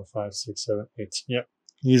 3, 4, 5, 6, 7, 8. Yep.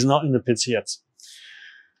 He's not in the pits yet.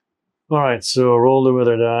 All right, so roll the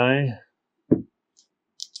weather die.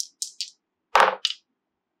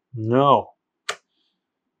 No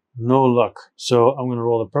luck. So I'm going to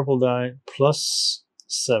roll the purple die plus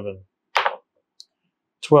 7.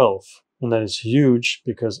 12. And that is huge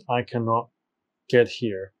because I cannot get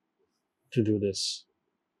here. to do this.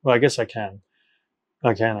 Well, I guess I can.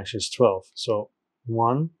 I can actually, it's 12. So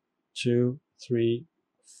 1, 2, 3,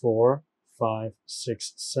 4, 5,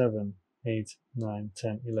 6, 7, 8, 9,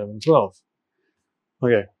 10, 11, 12.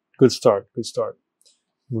 Okay, good start, good start.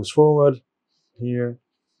 Moves forward, here,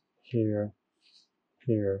 here,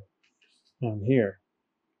 here, and here.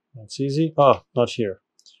 That's easy. Oh, not here.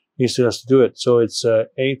 He still has to do it. So it's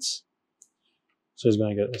 8. So he's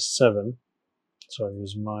going to get a 7. So I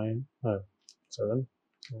use mine. 7.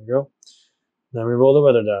 There we go. Then we roll the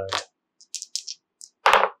weather die.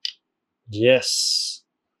 Yes.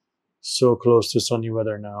 So close to sunny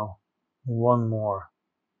weather now. One more.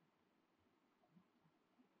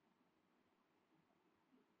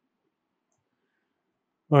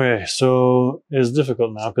 Okay, so it's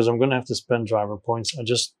difficult now because I'm going to have to spend driver points. I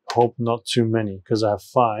just hope not too many because I have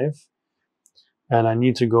 5. And I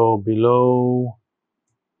need to go below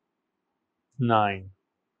 9.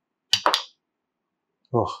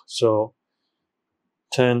 Oh, so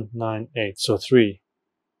 10, 9, 8. So 3.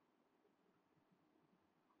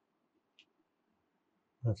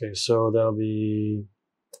 Okay, so that'll be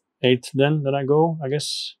 8 then that I go, I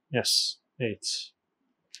guess. Yes, 8.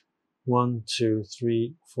 1, 2,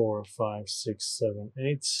 3, 4, 5, 6, 7,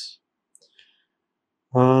 8.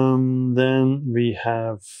 Then we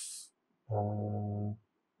have,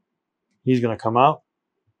 he's gonna come out.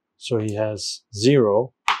 So he has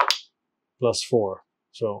 0 plus 4.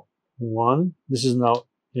 So 1, this is now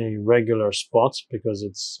a regular spot because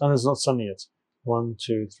it's not sunny yet. 1,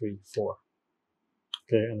 2, 3, 4.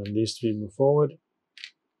 Okay, and then these 3 move forward.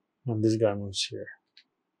 And this guy moves here.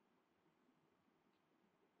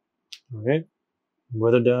 Okay,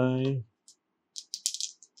 weather die.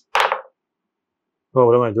 Oh,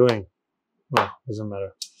 what am I doing? Oh, doesn't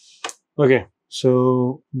matter. Okay,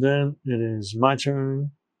 so then it is my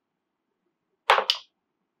turn.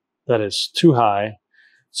 That is too high.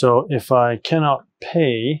 So if I cannot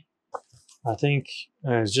pay, I think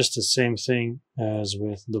it's just the same thing as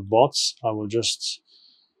with the bots. I will just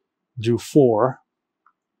do 4.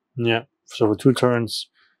 Yeah, so for 2 turns,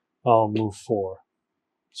 I'll move 4.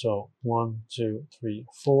 So 1, 2, 3,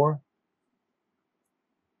 4.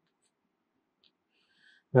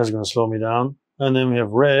 That's going to slow me down. And then we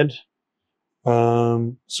have red.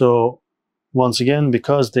 So once again,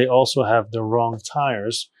 because they also have the wrong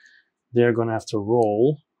tires, they're going to have to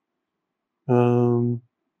roll a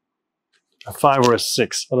 5 or a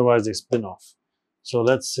 6. Otherwise, they spin off. So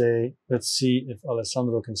let's see if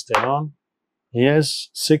Alessandro can stay on. He has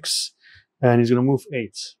 6, and he's going to move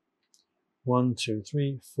 8. 1, 2,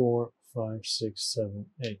 3, 4, 5, 6, 7,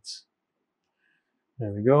 8.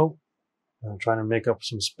 There we go. I'm trying to make up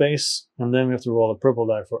some space, and then we have to roll a purple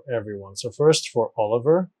die for everyone. So first for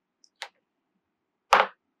Oliver,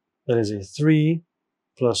 that is a 3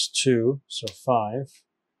 plus 2, so 5.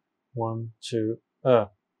 1, 2,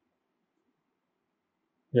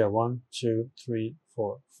 1, 2, 3,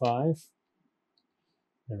 4, 5.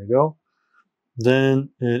 There we go. Then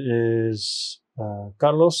it is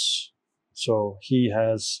Carlos, so he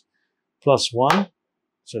has plus 1,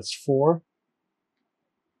 so it's 4.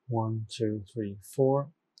 1, 2, 3, 4.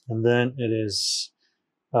 And then it is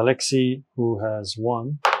Alexi who has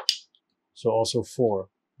 1. So also 4.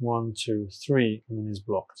 1, 2, 3, and then he's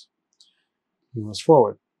blocked. He moves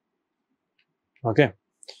forward. Okay.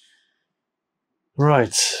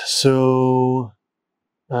 Right. So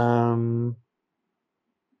you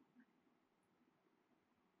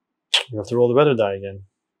have to roll the weather die again.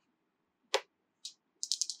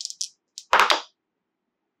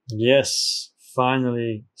 Yes.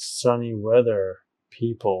 Finally, sunny weather,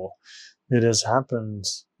 people. It has happened.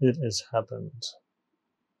 It has happened.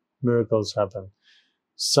 Miracles happen.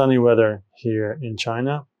 Sunny weather here in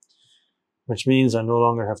China, which means I no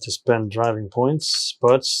longer have to spend driving points,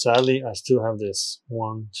 but sadly, I still have this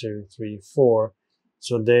 1, 2, 3, 4.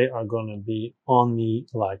 So they are going to be on me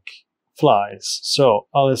like flies. So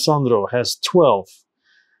Alessandro has 12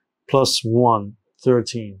 plus 1,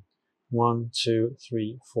 13. 1, 2,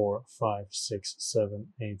 3, 4, 5, 6,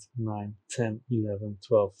 7, 8, 9, 10, 11,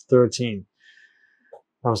 12, 13.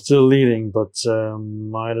 I'm still leading, but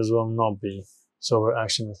might as well not be. So we're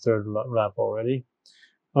actually in the 3rd lap already.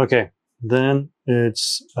 Okay, then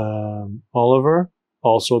it's Oliver,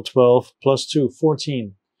 also 12 plus 2,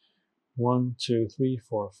 14. 1, 2, 3,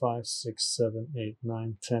 4, 5, 6, 7, 8,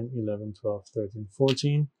 9, 10, 11, 12, 13,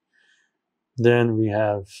 14. Then we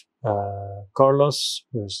have Carlos,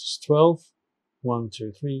 who's 12. 1,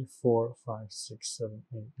 2, 3, 4, 5, 6, 7,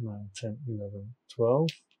 8, 9, 10, 11, 12.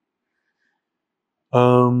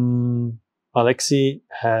 Alexi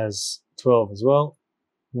has 12 as well.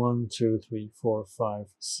 1, 2, 3, 4, 5,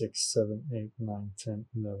 6, 7, 8, 9, 10,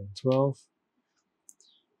 11, 12.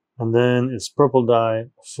 And then it's purple die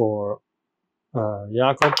for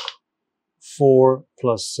Jakob. 4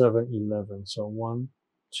 plus 7, 11. So 1,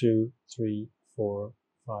 2, 3, 4,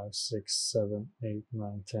 5, 6, 7, 8,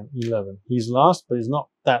 9, 10, 11. He's lost, but he's not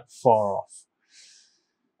that far off.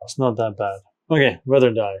 It's not that bad. Okay,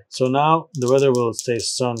 weather die. So now the weather will stay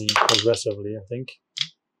sunny progressively, I think,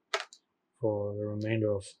 for the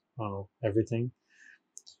remainder of, I don't know, everything.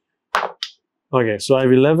 Okay, so I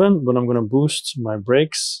have 11, but I'm going to boost my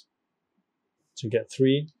brakes to get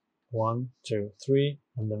 3. 1, 2, 3,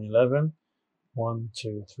 and then 11. 1,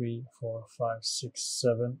 2, 3, 4, 5, 6,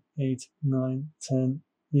 7, 8, 9, 10,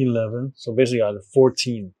 11. So basically I had a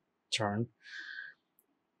 14 turn.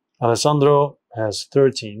 Alessandro has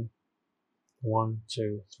 13. 1,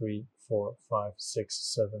 2, 3, 4, 5,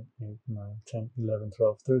 6, 7, 8, 9, 10, 11,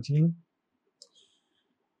 12, 13.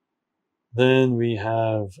 Then we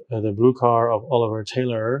have the blue car of Oliver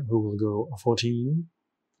Taylor, who will go 14.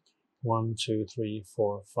 1, 2, 3,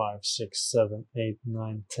 4, 5, 6, 7, 8,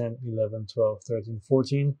 9, 10, 11, 12, 13,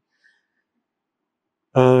 14.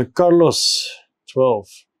 Carlos, 12.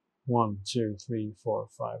 1, 2, 3, 4,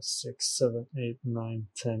 5, 6, 7, 8, 9,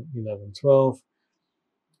 10, 11, 12.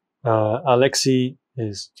 Alexi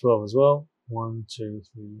is 12 as well. 1, 2,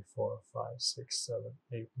 3, 4, 5, 6, 7,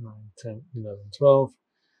 8, 9, 10, 11, 12.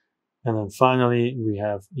 And then finally, we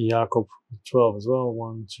have Jakob, 12 as well.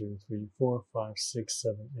 1, 2, 3, 4, 5, 6,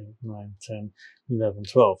 7, 8, 9, 10, 11,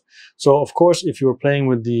 12. So, of course, if you were playing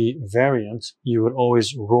with the variant, you would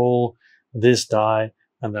always roll this die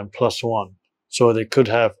and then +1. So they could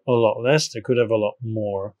have a lot less, they could have a lot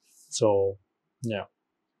more. So, yeah.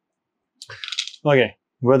 Okay,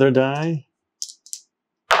 weather die.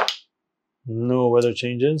 No weather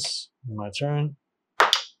changes. My turn.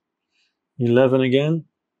 11 again.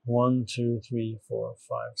 1, 2, 3, 4,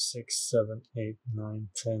 5, 6, 7, 8, 9,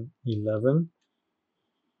 10, 11.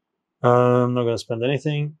 I'm not going to spend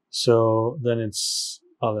anything. So then it's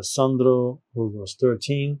Alessandro, who goes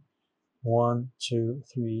 13. 1, 2,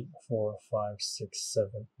 3, 4, 5, 6,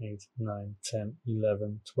 7, 8, 9, 10,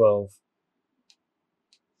 11, 12,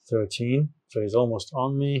 13. So he's almost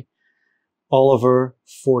on me. Oliver,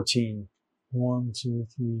 14. 1, 2,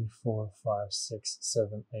 3, 4, 5, 6,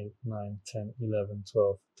 7, 8, 9, 10, 11,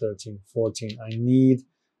 12, 13, 14. I need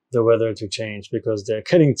the weather to change because they're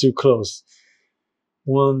getting too close.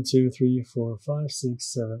 1, 2, 3, 4, 5,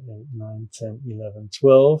 6, 7, 8, 9, 10, 11,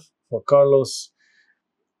 12 for Carlos.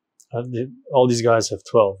 All these guys have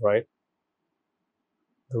 12, right?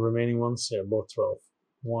 The remaining ones, yeah, both 12.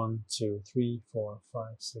 1, 2, 3, 4, 5,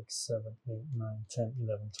 6, 7, 8, 9, 10,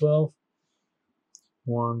 11, 12.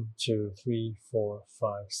 1, 2, 3, 4,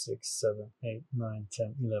 5, 6, 7, 8, 9,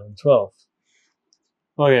 10, 11, 12.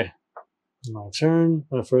 Okay, my turn.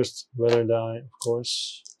 My first weather die, of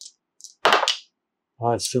course.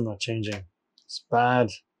 Oh, it's still not changing. It's bad.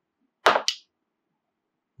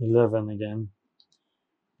 11 again.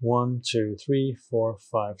 1, 2, 3, 4,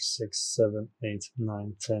 5, 6, 7, 8,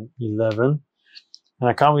 9, 10, 11. And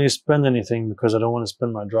I can't really spend anything because I don't want to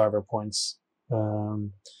spend my driver points.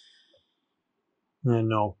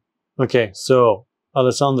 No. Okay, so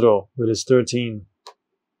Alessandro with his 13.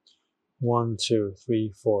 1, 2,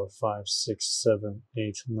 3, 4, 5, 6, 7,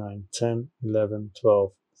 8, 9, 10, 11,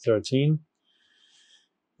 12, 13.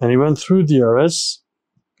 And he went through DRS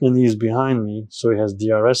and he's behind me. So he has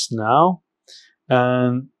DRS now.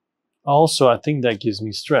 And also, I think that gives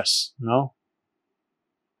me stress, no?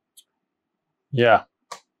 Yeah,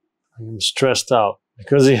 I'm stressed out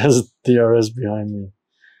because he has DRS behind me.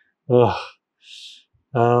 Ugh.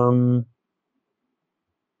 And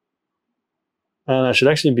I should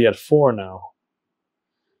actually be at 4 now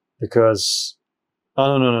because,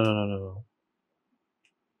 oh, no.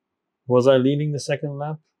 Was I leading the second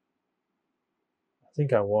lap? I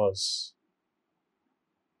think I was.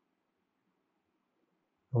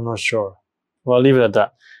 I'm not sure. Well, I'll leave it at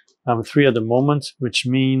that. I'm 3 at the moment, which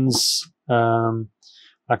means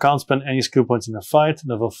I can't spend any skill points in the fight.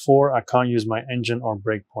 Level 4, I can't use my engine or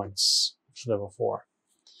brake points. It's level 4.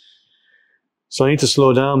 So I need to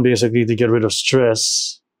slow down basically to get rid of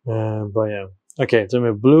stress. But yeah. Okay, then we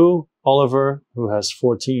have blue, Oliver, who has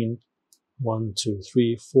 14. 1, 2,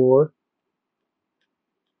 3, 4.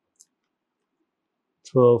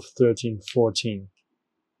 12, 13, 14.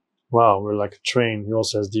 Wow, we're like a train. He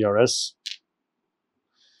also has DRS.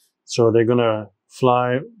 So they're gonna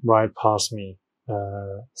fly right past me,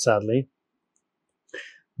 sadly.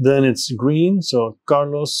 Then it's green, so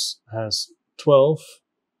Carlos has 12.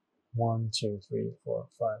 1, 2, 3, 4,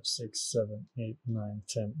 5, 6, 7, 8, 9,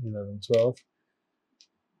 10, 11, 12.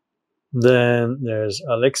 Then there's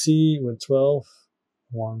Alexei with 12.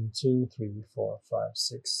 1, 2, 3, 4, 5,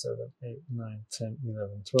 6, 7, 8, 9, 10,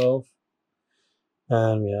 11, 12.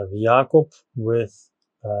 And we have Jakob with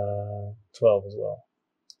 12 as well.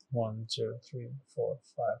 1, 2, 3, 4,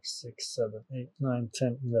 5, 6, 7, 8, 9,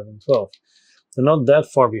 10, 11, 12. They're not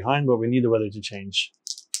that far behind, but we need the weather to change.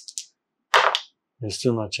 They're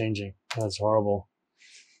still not changing. That's horrible.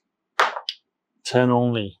 10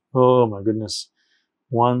 only. Oh my goodness.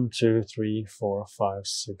 1, 2, 3, 4, 5,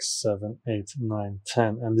 6, 7, 8, 9,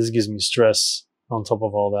 10. And this gives me stress on top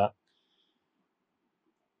of all that.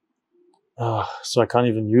 So I can't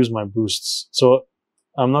even use my boosts. So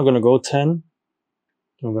I'm not going to go 10.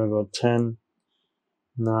 I'm going to go 10,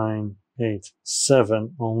 9, 8,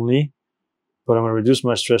 7 only. But I'm going to reduce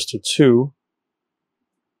my stress to 2.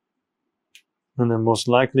 And then most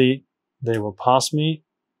likely they will pass me.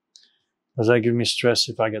 Does that give me stress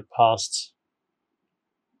if I get passed?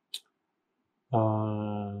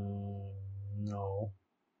 No.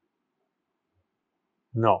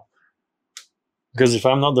 No. Because if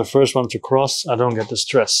I'm not the first one to cross, I don't get the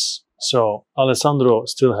stress. So Alessandro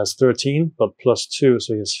still has 13, but plus 2,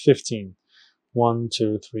 so he has 15. 1,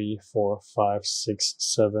 2, 3, 4, 5, 6,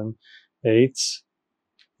 7, 8.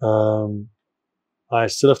 I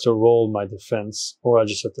still have to roll my defense, or I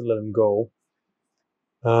just have to let him go.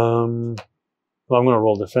 Well, I'm going to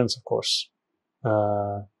roll defense, of course,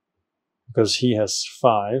 because he has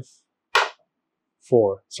 5,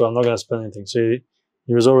 4. So I'm not going to spend anything. So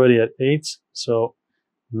he was already at 8. So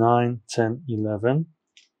 9, 10, 11,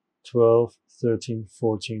 12, 13,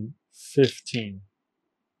 14, 15.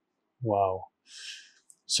 Wow.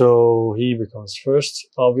 So he becomes first,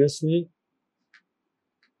 obviously.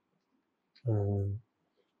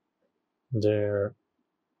 Their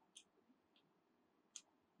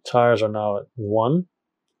tires are now at 1.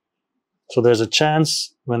 So there's a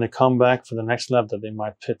chance when they come back for the next lap that they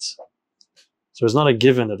might pit. So it's not a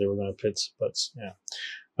given that they were going to pit, but yeah.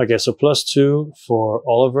 Okay, so plus 2 for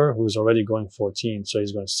Oliver, who's already going 14. So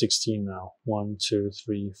he's going 16 now. 1, 2,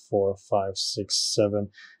 3, 4, 5, 6, 7,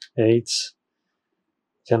 8.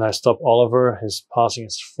 Can I stop Oliver? His passing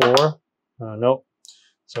is 4. No.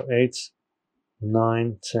 So 8,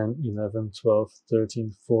 9, 10, 11, 12,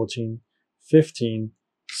 13, 14, 15,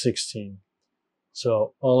 16.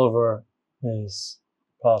 So Oliver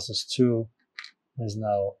passes 2, is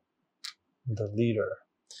now the leader.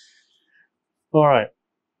 All right.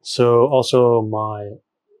 So also my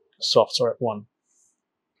softs are at 1.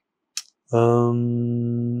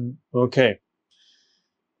 Okay.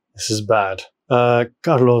 This is bad.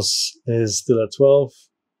 Carlos is still at 12.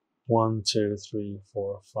 1, 2, 3,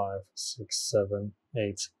 4, 5, 6, 7,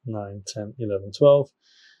 8, 9, 10, 11, 12.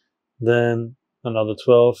 Then another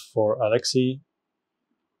 12 for Alexei.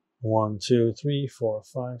 1, 2, 3, 4,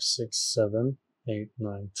 5, 6, 7, 8,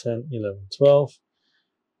 9, 10, 11, 12.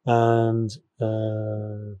 And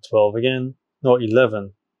 12 again. No,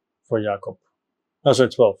 11 for Jakob. Oh, sorry,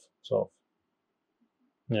 12. 12.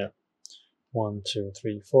 Yeah. 1, 2,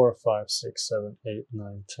 3, 4, 5, 6, 7, 8,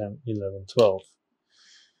 9, 10, 11, 12.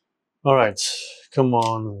 All right. Come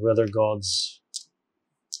on, weather gods.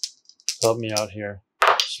 Help me out here.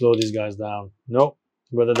 Slow these guys down. Nope.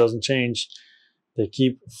 Weather doesn't change. They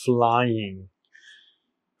keep flying.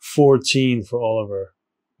 14 for Oliver.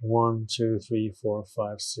 1, 2, 3, 4,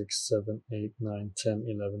 5, 6, 7, 8, 9, 10,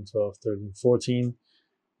 11, 12, 13, 14.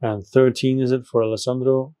 And 13 is it for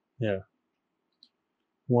Alessandro? Yeah.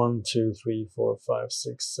 1, 2, 3, 4, 5,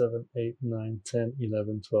 6, 7, 8, 9, 10,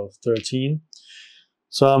 11, 12, 13.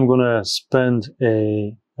 So I'm going to spend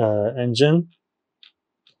a engine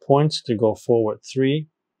point to go forward 3.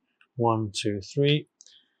 1, 2, 3.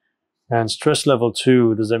 And stress level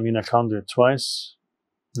 2, does that mean I can't do it twice?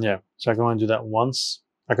 Yeah, so I can only do that once.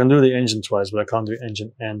 I can do the engine twice, but I can't do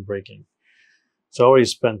engine and braking. So I already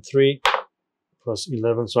spent 3 plus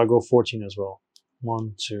 11, so I go 14 as well.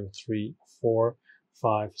 1, 2, 3, 4,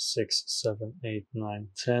 5, 6, 7, 8, 9,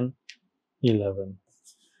 10, 11.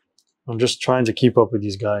 I'm just trying to keep up with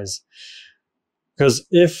these guys. Because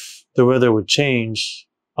if the weather would change,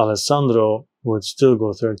 Alessandro would still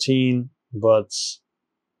go 13, but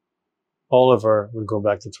Oliver would go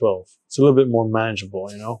back to 12. It's a little bit more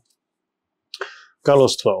manageable, you know.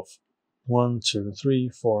 Carlos 12. 1, 2, 3,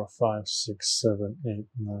 4, 5, 6, 7, 8,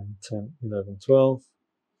 9, 10, 11, 12.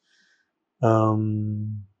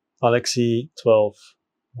 Alexei 12.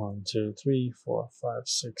 1, 2, 3, 4, 5,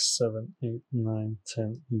 6, 7, 8, 9,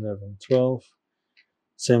 10, 11, 12.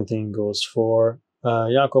 Same thing goes for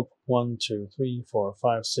Jakob. 1, 2, 3, 4,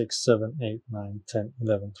 5, 6, 7, 8, 9, 10,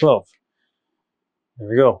 11, 12. There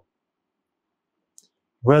we go.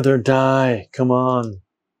 Weather die, come on.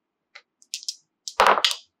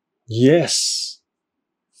 Yes,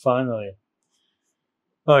 finally.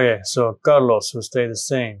 Okay, so Carlos will stay the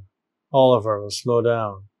same. Oliver will slow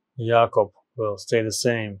down. Jakob will stay the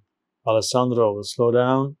same. Alessandro will slow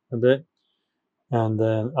down a bit. And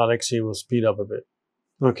then Alexi will speed up a bit.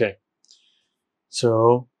 Okay,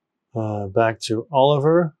 so back to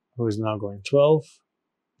Oliver, who is now going 12.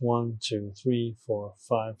 1, 2, 3, 4,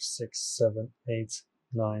 5, 6, 7, 8,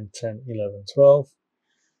 9, 10, 11, 12.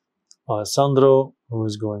 Alessandro, who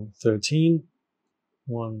is going 13.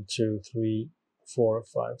 1, 2, 3, 4,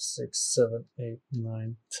 5, 6, 7, 8,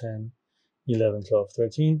 9, 10, 11, 12,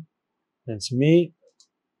 13. And it's me.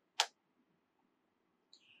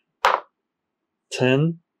 10.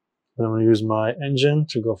 And I'm going to use my engine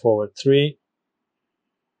to go forward 3.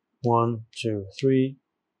 1, 2, 3.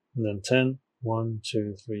 And then 10. 1,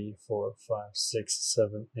 2, 3, 4, 5, 6,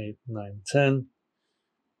 7, 8, 9, 10.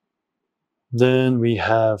 Then we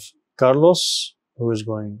have Carlos, who is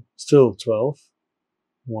going still 12.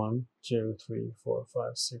 1, 2, 3, 4,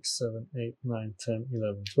 5, 6, 7, 8, 9, 10,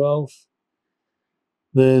 11, 12.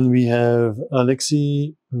 Then we have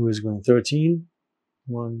Alexi, who is going 13.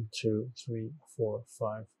 1, 2, 3, 4,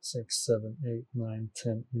 5, 6, 7, 8, 9,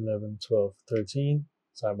 10, 11, 12, 13.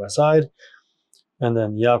 Side by side. And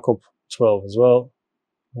then Jakob, 12 as well.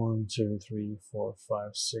 1, 2, 3, 4,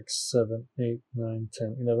 5, 6, 7, 8, 9,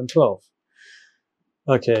 10, 11, 12.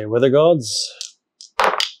 Okay, weather gods,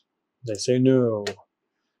 they say no.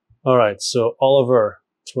 All right, so Oliver,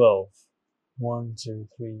 12. 1, 2,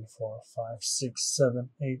 3, 4, 5, 6, 7,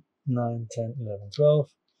 8, 9, 10, 11, 12.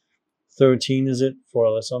 13 is it for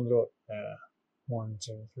Alessandro? 1,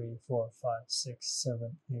 2, 3, 4, 5, 6,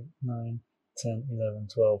 7, 8, 9, 10, 11,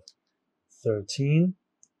 12, 13.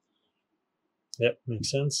 Yep, makes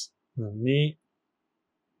sense. And then me,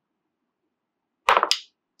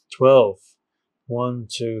 12. 1,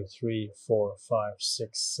 2, 3, 4, 5,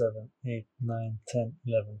 6, 7, 8, 9, 10,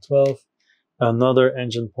 11, 12. Another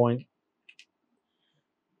engine point.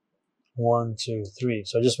 1, 2, 3.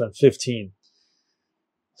 So I just went 15.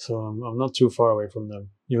 So I'm not too far away from them,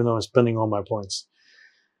 even though I'm spending all my points.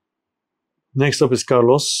 Next up is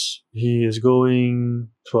Carlos. He is going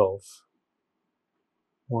 12.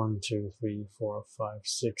 1, 2, 3, 4, 5,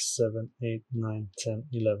 6, 7, 8, 9, 10,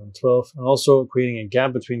 11, 12. And also creating a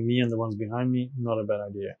gap between me and the ones behind me, not a bad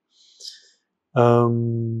idea.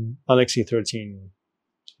 Alexi 13.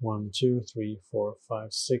 1, 2, 3, 4,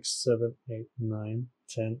 5, 6, 7, 8, 9,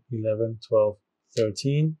 10, 11, 12,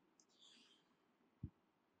 13.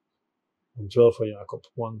 And 12 for Jakob.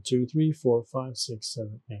 1, 2, 3, 4, 5, 6,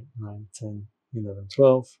 7, 8, 9, 10, 11,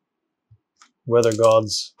 12. Weather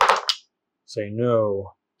gods say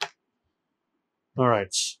no. All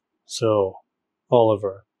right, so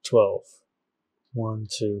Oliver, 12. 1,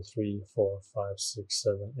 2, 3, 4, 5, 6,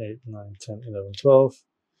 7, 8, 9, 10, 11, 12.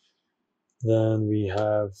 Then we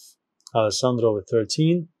have Alessandro with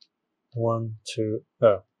 13. 1, 2,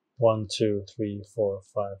 3, 4,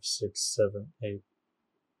 5, 6, 7, 8,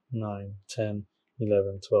 9, 10,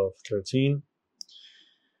 11, 12, 13.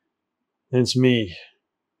 And it's me.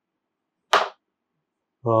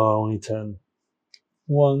 Only 10.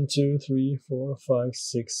 1, 2, 3, 4, 5,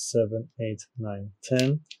 6, 7, 8, 9,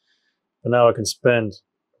 10. But now I can spend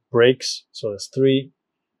brakes. So that's 3.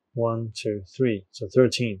 1, 2, 3. So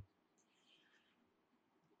 13.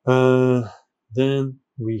 Then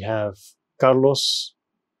we have Carlos,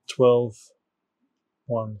 12.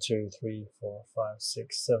 1, 2, 3, 4, 5,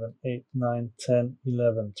 6, 7, 8, 9, 10,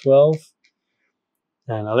 11, 12.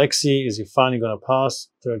 And Alexi, is he finally going to pass?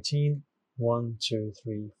 13. 1, 2,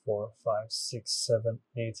 3, 4, 5, 6, 7,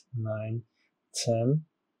 8, 9, 10.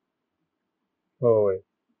 Oh, wait.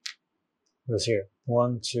 It was here.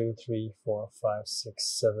 1, 2, 3, 4, 5,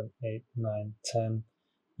 6, 7, 8, 9, 10,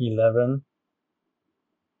 11.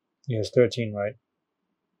 Here's 13, right?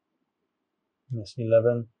 Yes,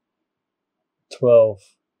 11, 12,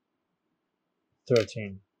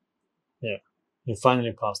 13. Yeah, you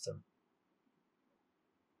finally passed him.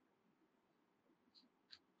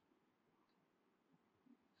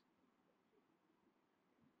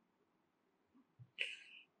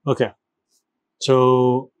 Okay,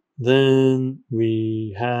 so then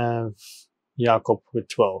we have Jakob with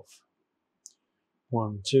 12.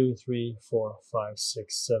 1, 2, 3, 4, 5,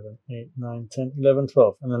 6, 7, 8, 9, 10, 11,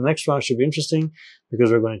 12. And the next round should be interesting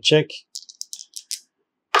because we're going to check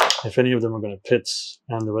if any of them are going to pit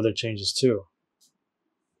and the weather changes too.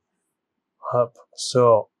 Up.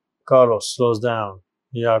 So Carlos slows down.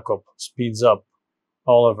 Jakob speeds up.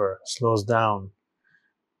 Oliver slows down.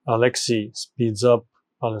 Alexi speeds up.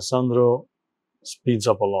 Alessandro speeds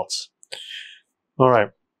up a lot. All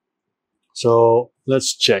right. So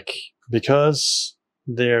let's check because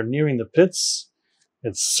they're nearing the pits.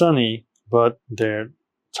 It's sunny, but their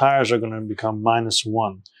tires are going to become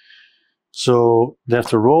 -1. So they have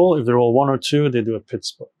to roll. If they roll 1 or 2, they do a pit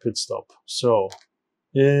stop. So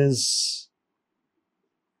is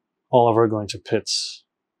Oliver going to pit?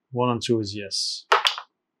 1 and 2 is yes.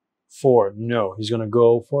 4, no. He's going to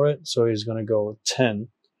go for it. So he's going to go 10.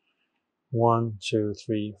 1, 2,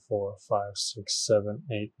 3, 4, 5, 6, 7,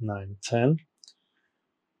 8, 9, 10.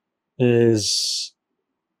 Is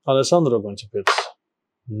Alessandro going to pit?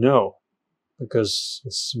 No, because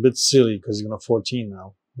it's a bit silly because he's going to 14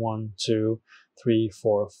 now. 1, 2, 3,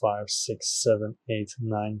 4, 5, 6, 7, 8,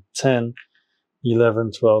 9, 10,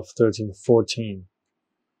 11, 12, 13, 14.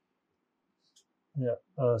 Yeah,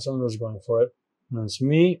 Alessandro's going for it. And it's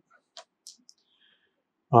me.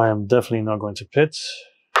 I am definitely not going to pit.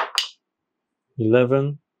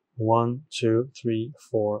 11, 1, 2, 3,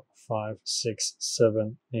 4, 5, 6,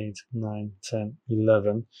 7, 8, 9, 10,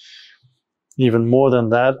 11. Even more than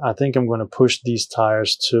that, I think I'm going to push these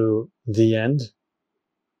tires to the end.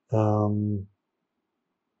 Because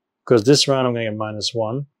this round I'm going to get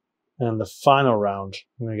 -1. And the final round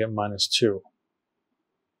I'm going to get -2.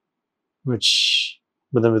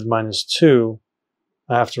 But then with -2,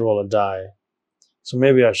 I have to roll a die. So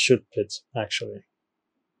maybe I should pit, actually.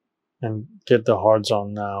 And get the hards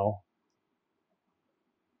on now.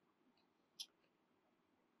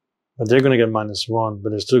 But they're going to get -1, but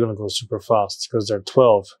they're still going to go super fast because their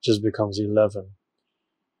 12 just becomes 11.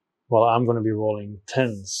 Well, I'm going to be rolling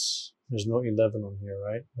 10s. There's no 11 on here,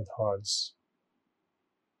 right? With hards.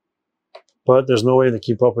 But there's no way to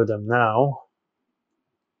keep up with them now.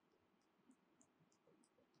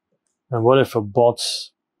 And what if a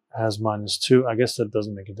bot has -2? I guess that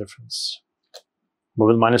doesn't make a difference. But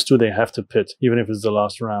with -2, they have to pit, even if it's the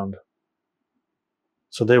last round.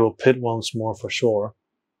 So they will pit once more for sure.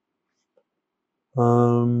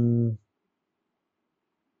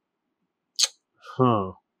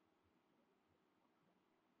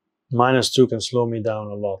 -2 can slow me down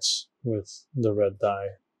a lot with the red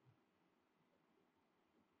die.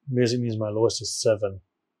 Basically means my lowest is 7.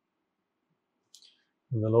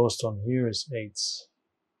 And the lowest on here is 8.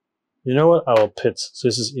 You know what? I will pit. So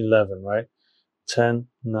this is 11, right? 10,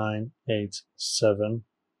 9, 8, 7.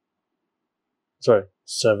 Sorry,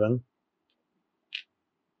 7.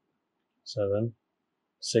 7,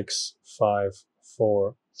 6, 5,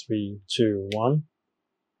 4, 3, 2, 1.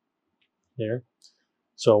 Here.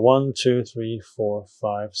 So 1, 2, 3, 4,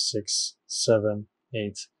 5, 6, 7,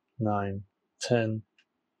 8, 9, 10,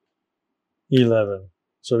 11.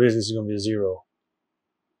 So basically this is going to be a 0.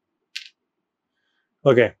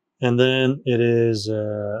 Okay, and then it is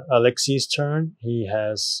Alexi's turn. He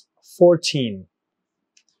has 14.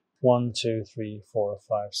 1, 2, 3, 4,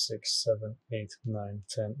 5, 6, 7, 8, 9,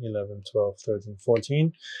 10, 11, 12, 13,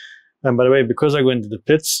 14. And by the way, because I go into the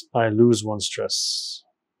pits, I lose 1 stress.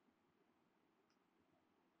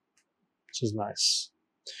 Which is nice.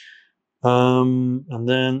 And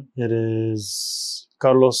then it is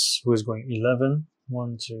Carlos, who is going 11.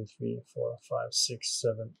 1, 2, 3, 4, 5, 6,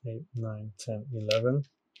 7, 8, 9, 10, 11.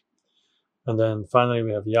 And then finally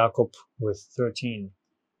we have Jakob with 13.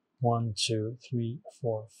 1, 2, 3,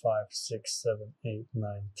 4, 5, 6, 7, 8,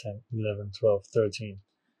 9, 10, 11, 12, 13.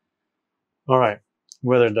 All right,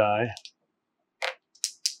 weather die.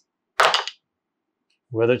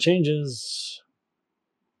 Weather changes.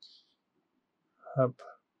 Up,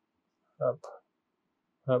 up,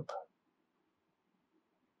 up.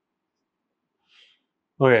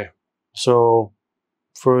 Okay, so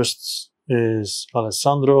first is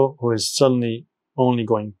Alessandro, who is suddenly only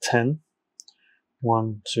going 10.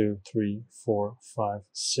 1, 2, 3, 4, 5,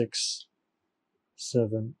 6,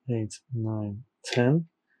 7, 8, 9, 10.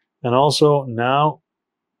 And also now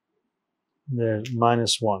there's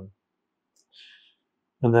 -1.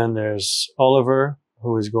 And then there's Oliver,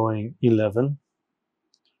 who is going 11.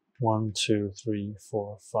 1, 2, 3,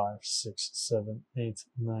 4, 5, 6, 7, 8,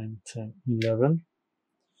 9, 10, 11.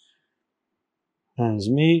 And it's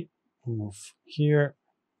me. I'll move here.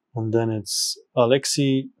 And then it's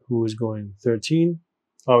Alexi, who is going 13.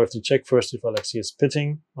 Oh, we have to check first if Alexi is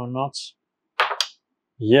pitting or not.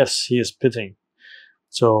 Yes, he is pitting.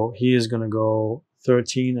 So he is going to go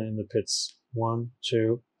 13 in the pits. 1,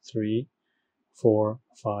 2, 3, 4,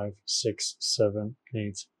 5, 6, 7,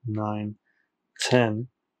 8, 9, 10.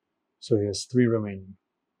 So he has 3 remaining.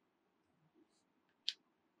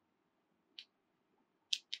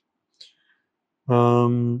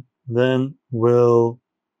 Then will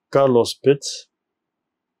Carlos pit?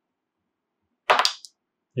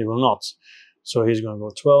 He will not. So he's going to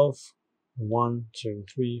go 12. 1, 2,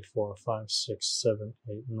 3, 4, 5, 6, 7,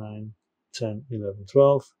 8, 9, 10, 11,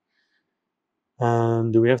 12.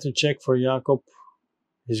 And do we have to check for Jakob?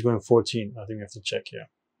 He's going 14. I think we have to check here.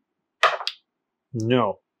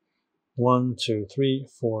 No. 1, 2, 3,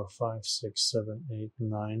 4, 5, 6, 7, 8,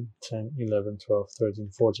 9, 10, 11, 12, 13,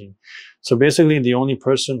 14. So basically the only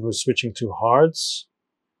person who's switching to hards,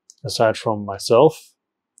 aside from myself,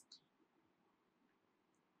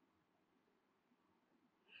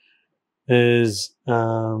 is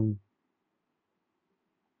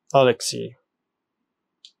Alexei.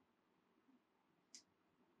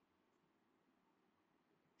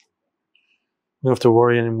 You don't have to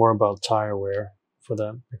worry anymore about tire wear for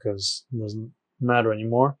them because it doesn't matter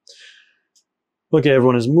anymore. Okay,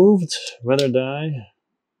 everyone is moved. Weather die.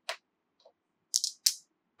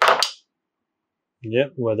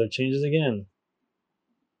 Yep, weather changes again.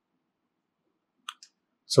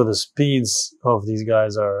 So the speeds of these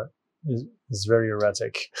guys is very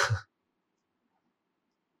erratic.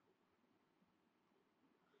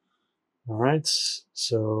 All right,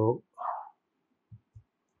 so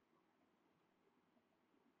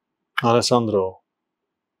Alessandro.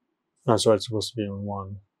 That's why it's supposed to be on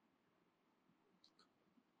 1.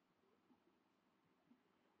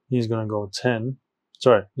 He's gonna go 10.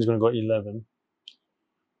 Sorry, he's gonna go 11.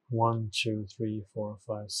 1, 2, 3, 4,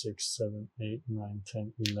 5, 6, 7, 8, 9,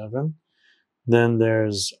 10, 11. Then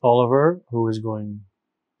there's Oliver, who is going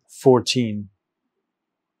 14.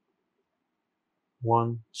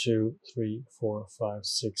 1, 2, 3, 4, 5,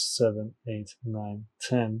 6, 7, 8, 9,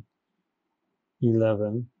 10,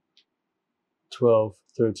 11, 12,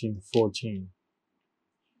 13, 14.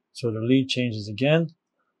 So the lead changes again.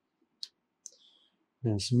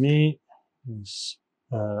 It's me, it's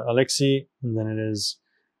Alexei, and then it is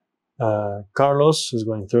Carlos, who's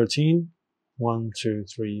going 13. 1, 2,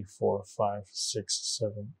 3, 4, 5, 6,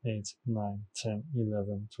 7, 8, 9, 10,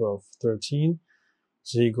 11, 12, 13.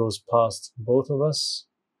 So he goes past both of us.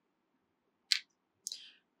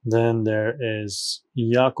 Then there is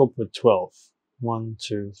Jakob with 12. 1,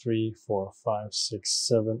 2, 3, 4, 5, 6,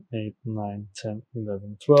 7, 8, 9, 10,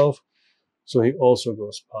 11, 12. So he also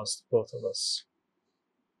goes past both of us.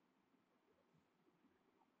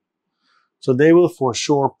 So they will for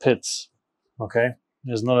sure pit. Okay?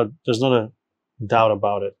 There's not a doubt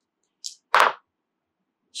about it.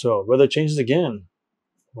 So weather changes again.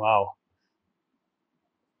 Wow.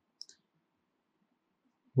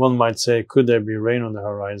 One might say, could there be rain on the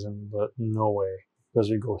horizon? But no way, because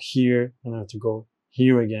we go here and I have to go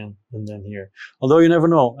here again and then here. Although you never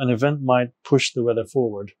know, an event might push the weather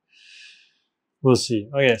forward. We'll see.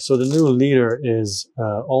 Okay, so the new leader is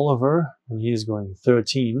Oliver, and he's going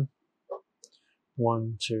 13.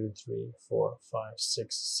 1, 2, 3, 4, 5,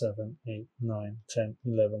 6, 7, 8, 9, 10,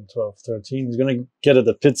 11, 12, 13. He's going to get at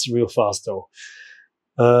the pits real fast though.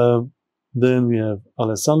 Then we have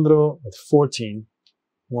Alessandro at 14.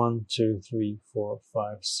 1, 2, 3, 4,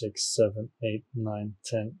 5, 6, 7, 8, 9,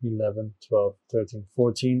 10, 11, 12, 13,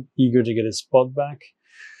 14. Eager to get his spot back.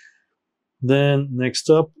 Then next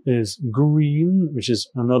up is Green, which is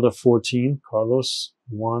another 14. Carlos,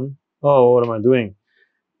 1. Oh, what am I doing?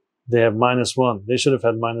 They have -1. They should have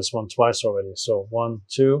had -1 twice already. So 1,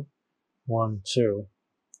 2, 1, 2.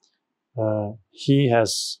 He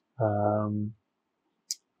has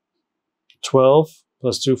 12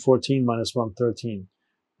 plus 2, 14, -1, 13.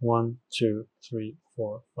 1, 2, 3,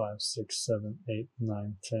 4, 5, 6, 7, 8,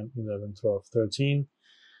 9, 10, 11, 12, 13.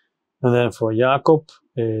 And then for Jakob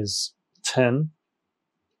is 10.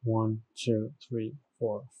 1, 2, 3,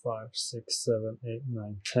 4, 5, 6, 7, 8,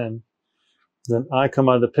 9, 10. Then I come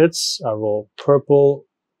out of the pits. I roll purple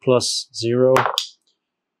plus 0,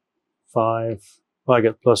 5. Oh, I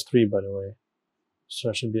get plus 3, by the way. So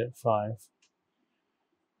I should be at 5.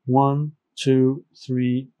 1, 2,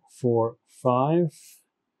 3, 4, 5.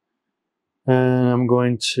 And I'm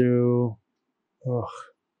going to,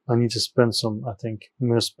 I need to spend some, I think. I'm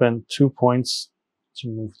going to spend 2 points to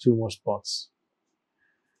move 2 more spots.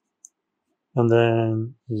 And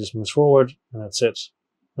then he just moves forward, and that's it.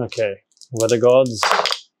 Okay, weather gods.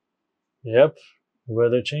 Yep,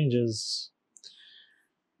 weather changes.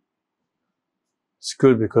 It's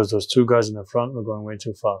good because those 2 guys in the front were going way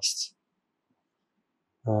too fast.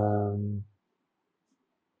 Well,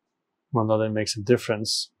 now that makes a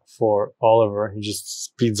difference for Oliver. He just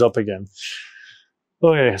speeds up again.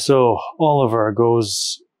 Okay, so Oliver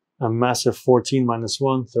goes a massive 14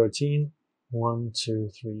 -1, 13. 1, 2,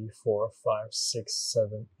 3, 4, 5, 6,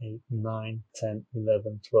 7, 8, 9, 10,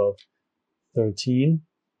 11, 12, 13.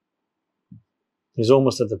 He's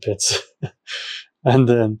almost at the pits. And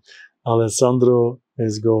then Alessandro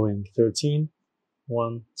is going 13.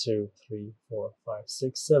 1, 2, 3, 4, 5,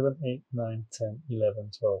 6, 7, 8, 9, 10,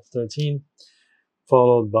 11, 12, 13.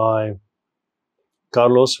 Followed by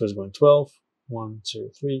Carlos, who is going 12. 1, 2,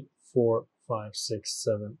 3, 4, 5, 6,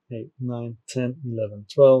 7, 8, 9, 10, 11,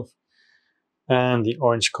 12. And the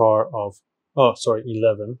orange car of,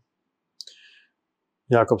 11.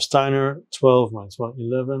 Jakob Steiner, 12 minus 1,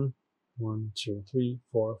 11. 1, 2, 3,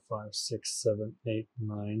 4, 5, 6, 7, 8,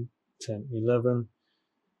 9, 10, 11.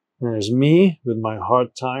 And there's me with my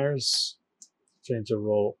hard tires. Trying to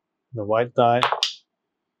roll the white die.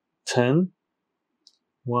 10.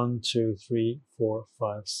 1, 2, 3, 4,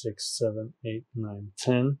 5, 6, 7, 8, 9,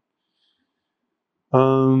 10.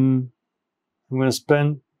 I'm not going to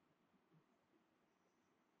spend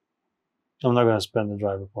the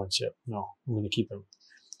driver points yet. No, I'm going to keep him.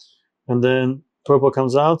 And then purple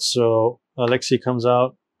comes out, so Alexei comes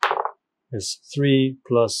out. It's 3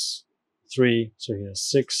 plus 3, so he has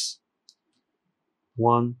 6.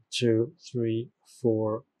 1, 2, 3,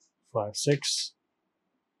 4, 5, 6.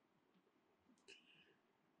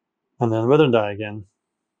 And then weather die again.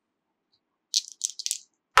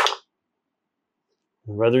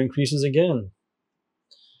 The weather increases again,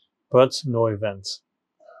 but no event.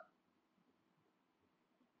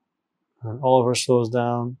 And Oliver slows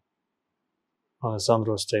down.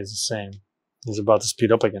 Alessandro stays the same. He's about to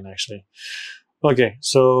speed up again, actually. Okay,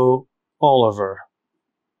 so Oliver,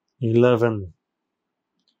 11.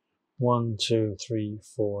 1, 2, 3,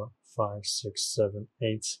 4, 5, 6, 7,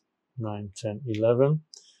 8, 9, 10, 11.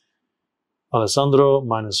 Alessandro,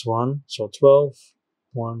 minus 1, so 12.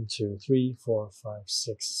 1, 2, 3, 4, 5,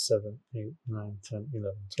 6, 7, 8, 9, 10,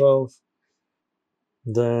 11, 12.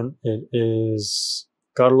 Then it is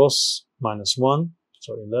Carlos, minus 1,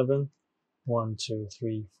 so 11. 1, 2,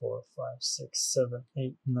 3, 4, 5, 6, 7,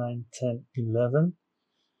 8, 9, 10, 11.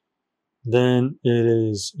 Then it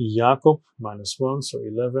is Jakob, minus 1, so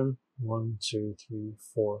 11. 1, 2, 3,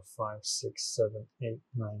 4, 5, 6, 7, 8,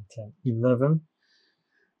 9, 10, 11.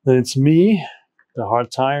 Then it's me, the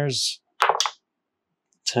hard tires,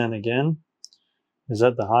 10 again. Is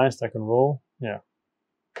that the highest I can roll? Yeah.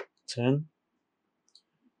 10.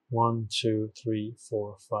 1, 2, 3,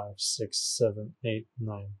 4, 5, 6, 7, 8,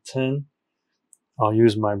 9, 10. I'll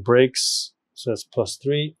use my brakes, so that's plus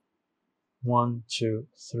 3. 1, 2,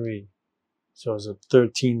 3. So it's a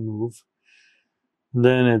 13 move.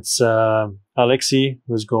 Then it's Alexei,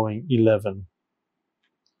 who's going 11.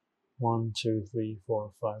 1, 2, 3,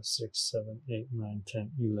 4, 5, 6, 7, 8, 9,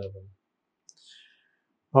 10, 11.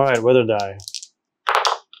 All right, weather die.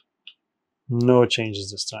 No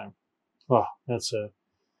changes this time. Oh, that's a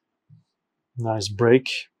nice break.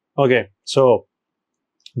 Okay, so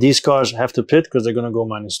these cars have to pit because they're going to go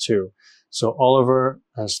minus 2. So Oliver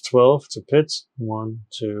has 12 to pit. 1,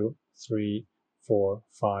 2, 3, 4,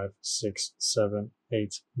 5, 6, 7,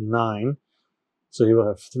 8, 9. So he will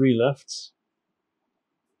have 3 left.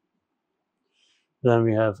 Then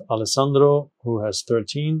we have Alessandro, who has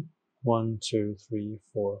 13. 1, 2, 3,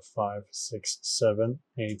 4, 5, 6, 7,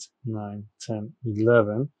 8, 9, 10,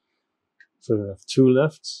 11. So we have 2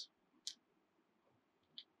 left.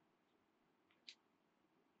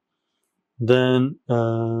 Then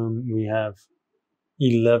we have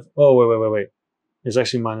 11. Oh, wait. It's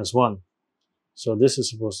actually minus 1. So this is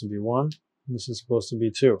supposed to be 1. This is supposed to be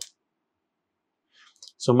 2.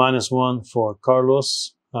 So minus 1 for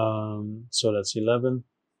Carlos. So that's 11.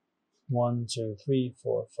 1, 2, 3,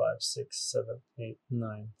 4, 5, 6, 7, 8,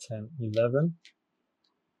 9, 10, 11.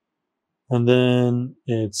 And then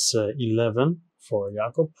it's 11 for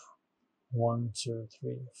Jakob. 1, 2,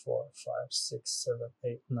 3, 4, 5, 6, 7,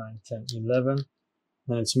 8, 9, 10, 11.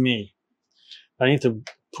 And it's me. I need to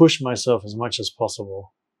push myself as much as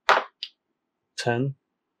possible. 10.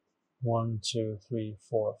 1, 2, 3,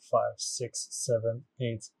 4, 5, 6, 7,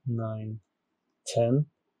 8, 9, 10.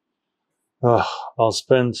 I'll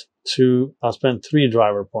spend 3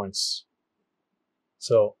 driver points.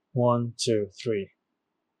 So 1, 2, 3.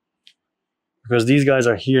 Because these guys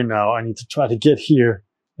are here now, I need to try to get here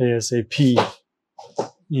ASAP.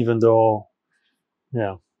 Even though.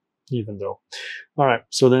 All right,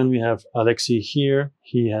 so then we have Alexei here.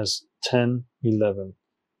 He has 10, 11.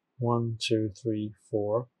 1, 2, 3,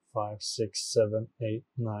 4, 5, 6, 7, 8,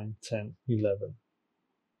 9, 10, 11.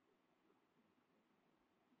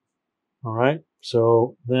 All right,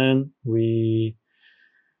 so then we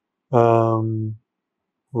roll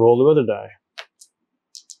the weather die.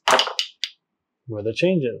 Weather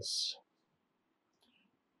changes.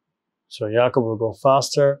 So Jakob will go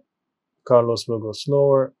faster, Carlos will go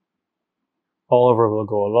slower, Oliver will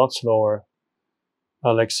go a lot slower,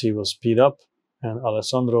 Alexei will speed up, and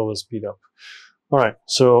Alessandro will speed up. All right,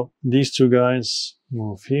 so these two guys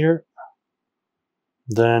move here.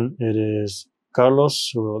 Then it is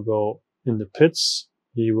Carlos who will go in the pits.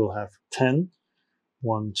 He will have 10.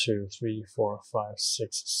 1, 2, 3, 4, 5,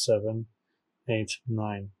 6, 7, 8,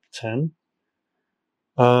 9, 10.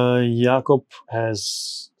 Jakob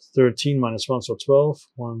has 13 minus 1, so 12.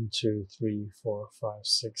 1, 2, 3, 4, 5,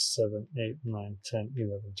 6, 7, 8, 9, 10,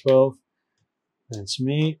 11, 12. And it's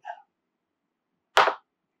me.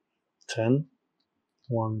 10.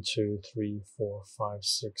 1, 2, 3, 4, 5,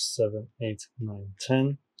 6, 7, 8, 9,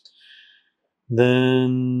 10.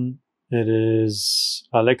 Then it is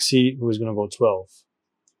Alexei who is going to go 12.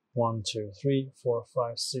 1, 2, 3, 4,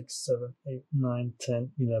 5, 6, 7, 8, 9,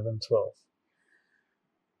 10, 11, 12.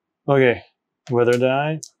 Okay, weather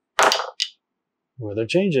die, weather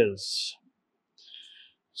changes.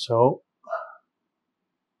 So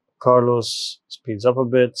Carlos speeds up a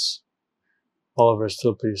bit. Oliver is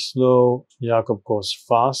still pretty slow. Jakob goes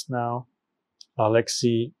fast now.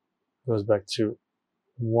 Alexei goes back to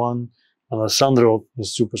 1. Alessandro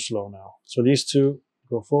is super slow now. So these two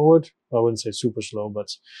go forward. I wouldn't say super slow,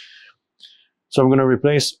 but so I'm going to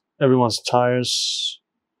replace everyone's tires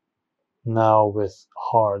now with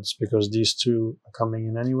hards because these two are coming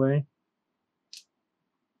in anyway.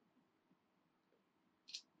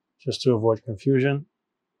 Just to avoid confusion.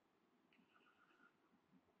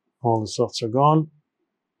 All the softs are gone.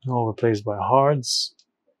 All replaced by hards.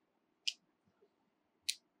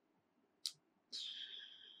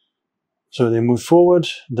 So they move forward.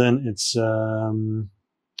 Then it's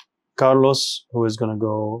Carlos who is going to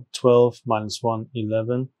go 12 minus 1,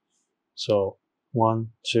 11. So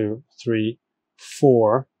 1, 2, 3,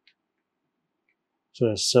 4. So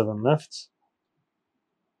there's 7 left.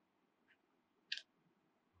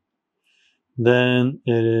 Then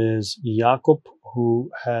it is Jakob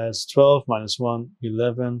who has 12 minus 1,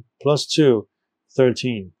 11 plus 2,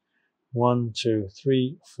 13. 1, 2,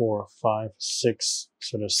 3, 4, 5, 6.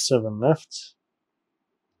 So there's 7 left.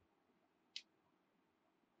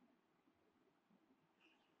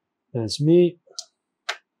 Then it's me.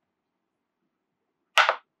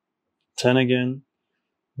 10 again.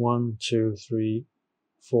 1, 2, 3,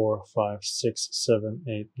 4, 5, 6, 7,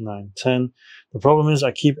 8, 9, 10. The problem is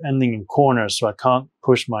I keep ending in corners, so I can't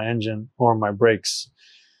push my engine or my brakes.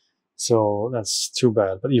 So that's too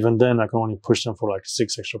bad. But even then, I can only push them for like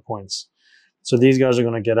 6 extra points. So these guys are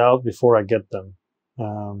going to get out before I get them.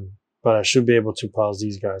 But I should be able to pass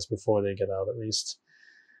these guys before they get out at least.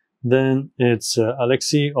 Then it's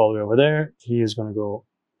Alexei all the way over there. He is going to go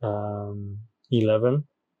 11.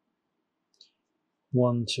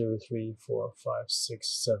 1, 2, 3, 4, 5, 6,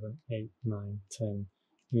 7, 8, 9, 10,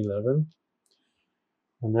 11.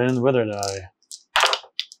 And then weather die.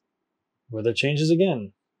 Weather changes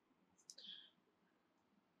again.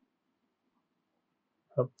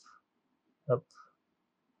 Up, up,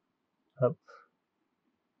 up.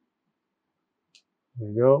 There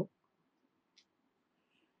we go.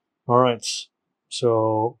 All right.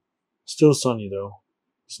 So still sunny though.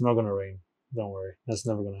 It's not going to rain. Don't worry. That's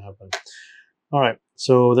never going to happen. All right.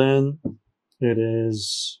 So then it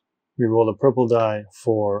is, we roll a purple die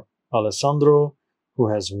for Alessandro, who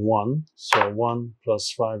has 1. So 1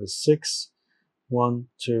 plus 5 is 6. 1,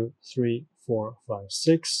 2, 3, 4, 5,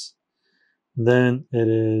 6. Then it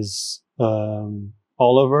is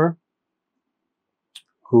Oliver,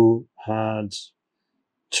 who had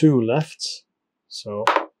 2 left. So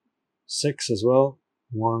 6 as well.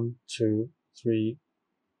 1, 2, 3,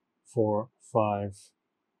 4, 5,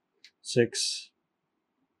 6.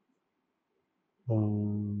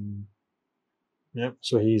 Yep,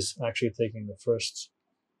 so he's actually taking the first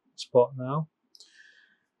spot now.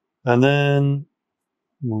 And then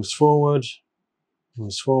moves forward.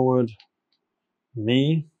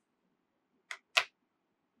 Me.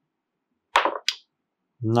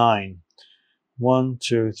 9. 1,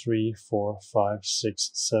 2, 3, 4, 5,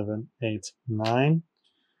 6, 7, 8, 9.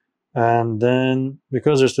 And then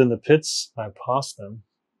because they're still in the pits, I pass them,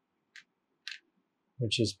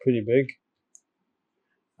 which is pretty big.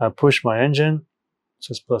 I push my engine,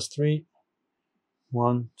 so it's plus 3.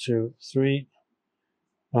 1, 2, 3.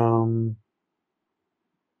 I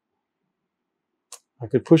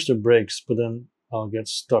could push the brakes, but then I'll get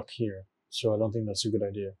stuck here. So I don't think that's a good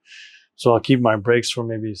idea. So I'll keep my brakes for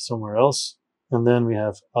maybe somewhere else. And then we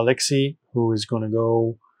have Alexei, who is going to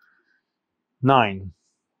go 9.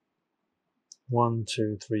 1,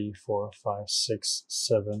 2, 3, 4, 5, 6,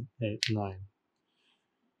 7, 8, 9.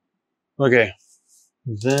 Okay.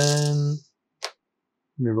 Then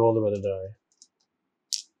we roll the weather die.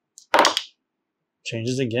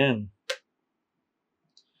 Changes again.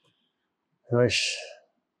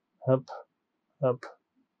 Up, up,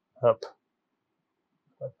 up,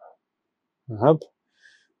 up, and up.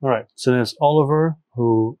 All right, so there's Oliver,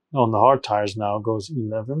 who on the hard tires now goes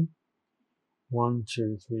 11. 1,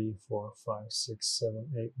 2, 3, 4, 5, 6, 7,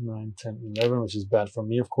 8, 9, 10, 11, which is bad for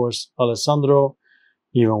me, of course. Alessandro,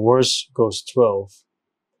 even worse, goes 12.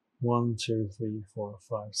 1, 2, 3, 4,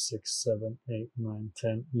 5, 6, 7, 8, 9,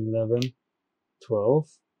 10, 11, 12.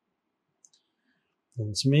 And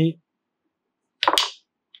it's me.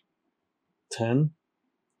 10.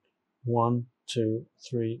 1, 2,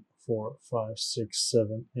 3, 4, 5, 6,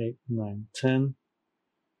 7, 8, 9, 10.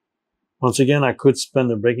 Once again, I could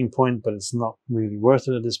spend a breaking point, but it's not really worth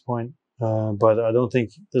it at this point. But I don't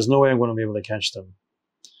think, there's no way I'm going to be able to catch them.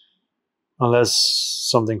 Unless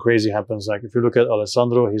something crazy happens. Like if you look at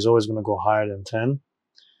Alessandro, he's always going to go higher than 10.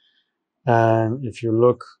 And if you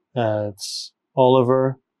look at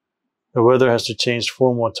Oliver, the weather has to change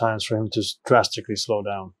 4 more times for him to drastically slow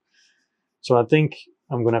down. So I think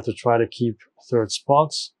I'm going to have to try to keep third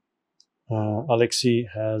spots. Alexei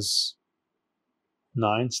has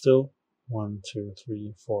 9 still. 1, 2,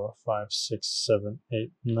 3, 4, 5, 6, 7,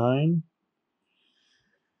 8, 9.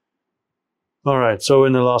 All right, so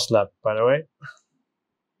in the last lap, by the way.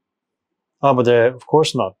 Oh, but they're, of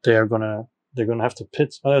course not. They're gonna have to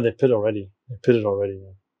pit. Oh, they pit already. They pitted already.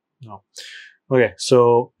 No. Okay,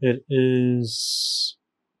 so it is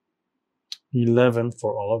 11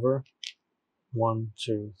 for Oliver. 1,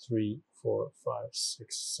 2, 3, 4, 5,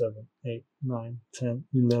 6, 7, 8, 9, 10,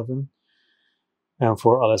 11. And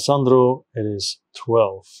for Alessandro, it is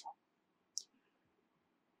 12.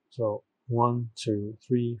 So 1, 2,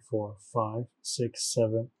 3, 4, 5, 6,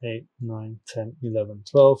 7, 8, 9, 10, 11,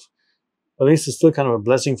 12. At least it's still kind of a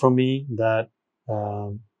blessing for me that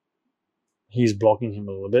he's blocking him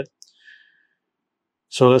a little bit.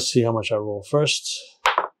 So let's see how much I roll first.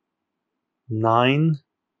 9.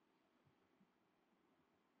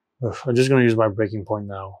 I'm just going to use my breaking point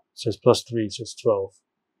now. So it's plus 3, so it's 12.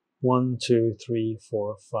 1, 2, 3,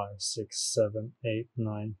 4, 5, 6, 7, 8,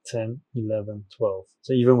 9, 10, 11, 12.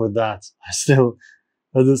 So even with that, I still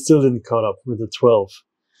didn't caught up with the 12.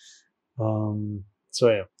 So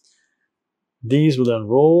yeah. These will then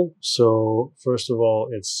roll. So first of all,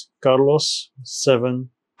 it's Carlos.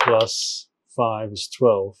 7 plus 5 is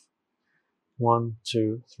 12. 1,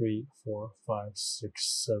 2, 3, 4, 5,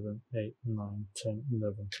 6, 7, 8, 9, 10,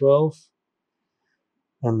 11, 12.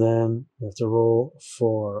 And then we have to roll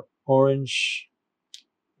for orange.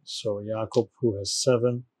 So Jakob, who has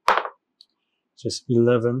 7, just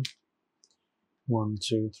 11. 1,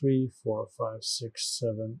 2, 3, 4, 5, 6,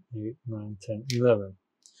 7, 8, 9, 10, 11.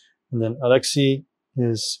 And then Alexei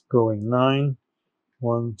is going 9.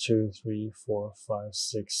 1, 2, 3, 4, 5,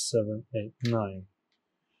 6, 7, 8, 9.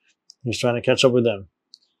 He's trying to catch up with them.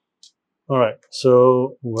 All right,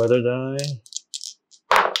 so weather die.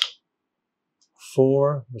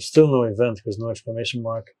 4. There's still no event because no exclamation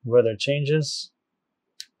mark. Weather changes.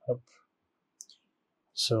 Up.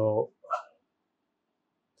 So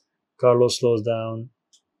Carlos slows down.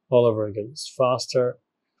 Oliver gets faster.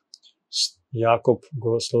 Jakob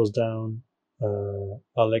slows down.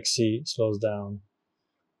 Alexei slows down.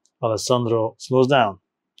 Alessandro slows down.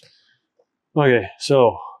 Okay,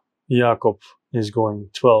 so Jakob is going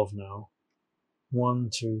 12 now. 1,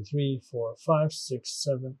 2, 3, 4, 5, 6,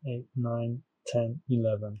 7, 8, 9, 10,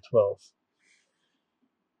 11, 12.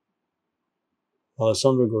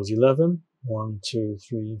 Alessandro goes 11. 1, 2,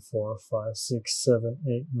 3, 4, 5, 6, 7,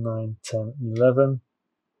 8, 9, 10, 11.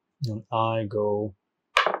 And I go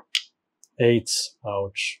 8.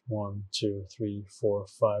 Ouch. 1, 2, 3, 4,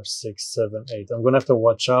 5, 6, 7, 8. I'm going to have to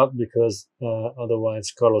watch out because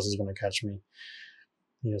otherwise Carlos is going to catch me.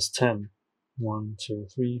 He has 10. 1, 2,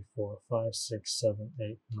 3, 4, 5, 6, 7,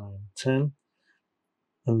 8, 9, 10.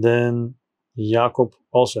 And then Jakob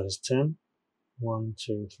also has 10. 1,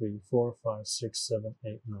 2, 3, 4, 5, 6, 7,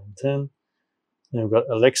 8, 9, 10. And we've got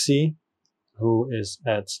Alexei, who is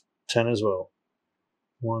at 10 as well.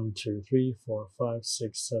 1, 2, 3, 4, 5,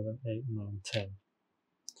 6, 7, 8, 9, 10.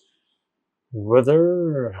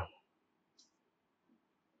 Weather.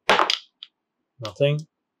 Nothing.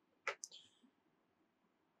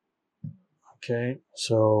 Okay,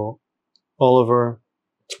 so Oliver,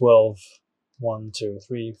 12. 1, 2,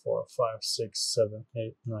 3, 4, 5, 6, 7,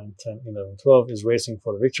 8, 9, 10, 11, 12 is racing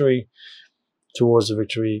for the victory. Towards the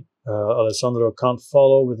victory, Alessandro can't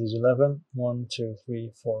follow with his 11. 1, 2,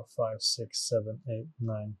 3, 4, 5, 6, 7, 8,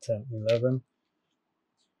 9, 10, 11.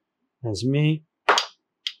 That's me.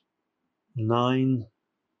 9.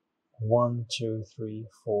 1, 2, 3,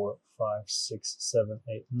 4, 5, 6, 7,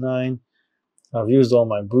 8, 9. I've used all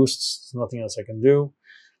my boosts. There's nothing else I can do.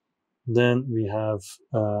 Then we have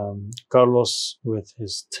Carlos with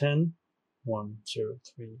his 10. 1, 2,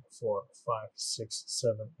 3, 4, 5, 6,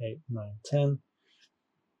 7, 8, 9, 10.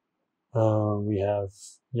 We have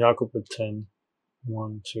Jakob with 10.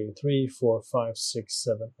 1, 2, 3, 4, 5, 6,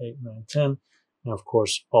 7, 8, 9, 10. And of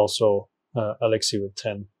course, also Alexei with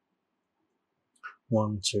 10.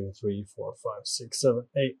 1, 2, 3, 4, 5, 6, 7,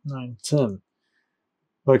 8, 9, 10.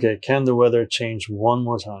 Okay, can the weather change one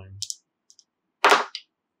more time?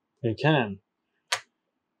 It can.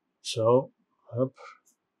 So, up.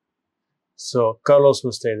 So Carlos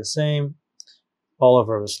will stay the same.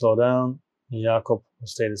 Oliver will slow down. Jakob will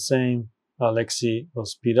stay the same. Alexei will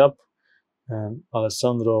speed up. And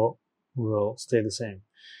Alessandro will stay the same.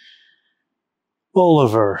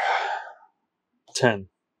 Oliver, 10.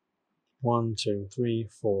 1, 2, 3,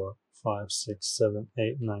 4, 5, 6, 7,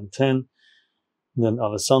 8, 9, 10. And then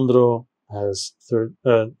Alessandro has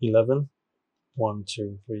 11. 1,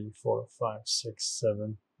 2, 3, 4, 5, 6,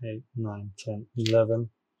 7, 8, 9, 10, 11.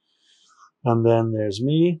 And then there's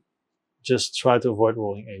me. Just try to avoid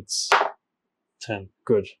rolling 8s. 10.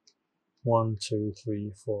 Good. 1, 2,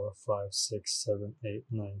 3, 4, 5, 6, 7, 8,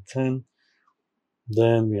 9, 10.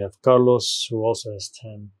 Then we have Carlos, who also has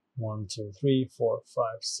 10. 1, 2, 3, 4, 5,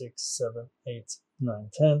 6, 7, 8, 9,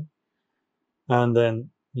 10. And then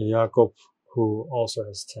Jakob, who also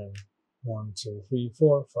has 10. 1, 2, 3,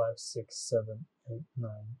 4, 5, 6, 7, 8,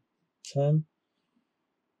 9, 10.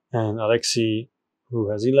 And Alexei, who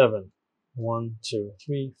has 11. 1, 2,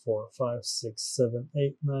 3, 4, 5, 6, 7,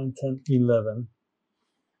 8, 9, 10, 11.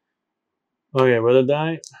 Okay, weather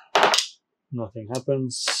die. Nothing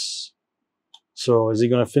happens. So is he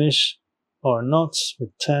going to finish or not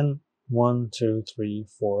with 10? 1, 2, 3,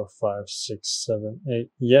 4, 5, 6, 7, 8.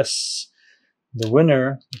 Yes. The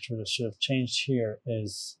winner, which we should have changed here,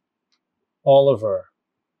 is Oliver.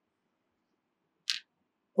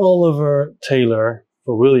 Oliver Taylor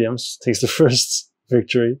for Williams takes the first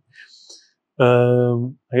victory.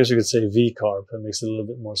 I guess you could say V-carb. That makes it a little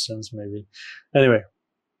bit more sense, maybe. Anyway,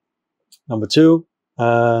 number 2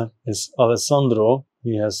 is Alessandro.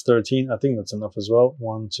 He has 13. I think that's enough as well.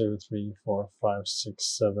 1, 2, 3, 4, 5,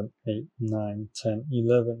 6, 7, 8, 9, 10,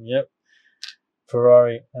 11. Yep.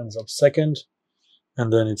 Ferrari ends up second.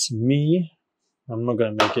 And then it's me. I'm not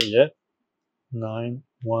going to make it yet. 9.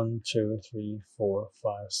 1, 2, 3, 4,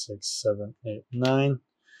 5, 6, 7, 8, 9.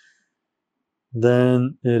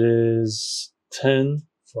 Then it is 10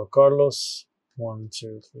 for Carlos. 1,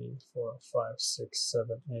 2, 3, 4, 5, 6,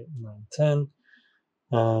 7, 8, 9, 10.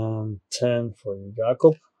 And 10 for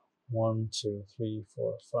Jakob. 1, 2, 3,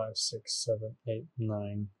 4, 5, 6, 7, 8,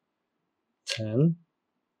 9, 10.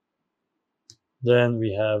 Then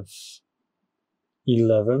we have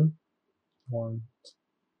 11. 1,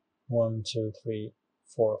 2, 3,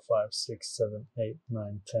 4, 5, 6, 7, 8,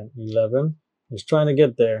 9, 10, 11. He's trying to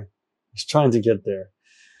get there. He's trying to get there.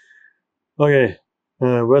 Okay,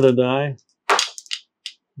 weather die.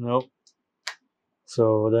 Nope.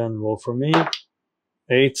 So then roll for me.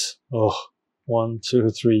 8. Oh, 1, 2,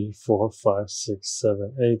 3, 4, 5, 6,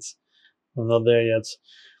 7, 8. I'm not there yet.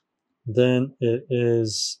 Then it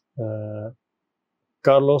is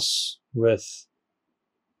Carlos with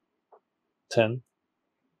 10.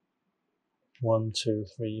 1, 2,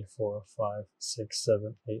 3, 4, 5, 6,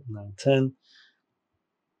 7, 8, 9, 10.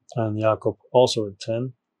 And Jakob also with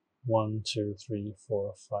 10. 1, 2, 3,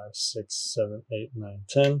 4, 5, 6, 7, 8, 9,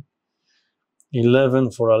 10.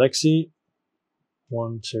 11 for Alexei.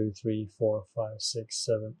 1, 2, 3, 4, 5, 6,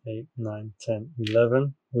 7, 8, 9, 10,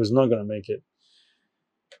 11. Who's not going to make it?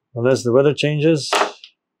 Unless the weather changes.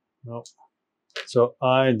 No. So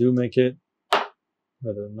I do make it.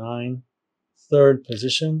 Weather 9. 3rd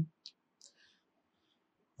position.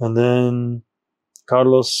 And then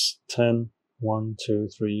Carlos 10. 1, 2,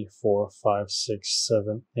 3, 4, 5, 6,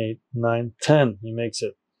 7, 8, 9, 10. He makes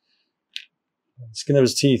it. Skin of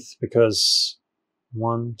his teeth, because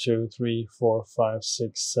 1, 2, 3, 4, 5,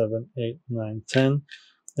 6, 7, 8, 9, 10.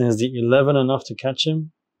 And is the 11 enough to catch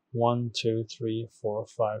him? 1, 2, 3, 4,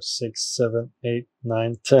 5, 6, 7, 8,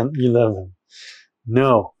 9, 10, 11.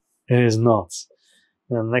 No, it is not.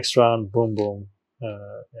 And next round, boom, boom. Yeah.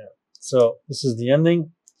 So this is the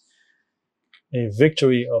ending. A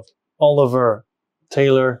victory of Oliver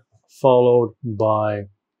Taylor, followed by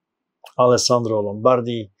Alessandro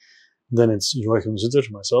Lombardi. Then it's Joachim Zutter,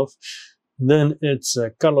 myself. Then it's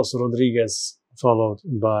Carlos Rodriguez, followed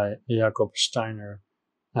by Jakob Steiner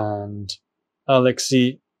and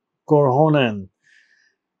Alexei Korhonen.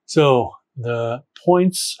 So the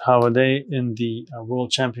points, how are they in the World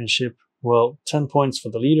Championship? Well, 10 points for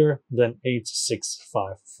the leader, then 8, 6,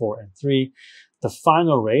 5, 4, and 3. The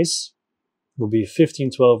final race will be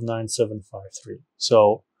 1512.9753.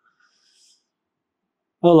 So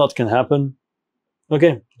a lot can happen.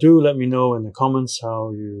 Okay, do let me know in the comments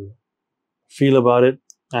how you feel about it.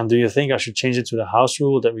 And do you think I should change it to the house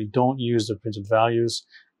rule that we don't use the printed values,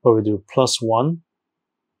 but we do +1,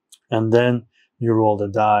 and then you roll the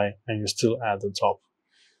die and you still add the top?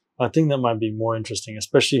 I think that might be more interesting,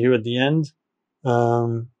 especially here at the end.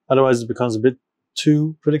 Otherwise, it becomes a bit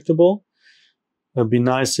too predictable. It'd be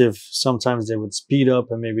nice if sometimes they would speed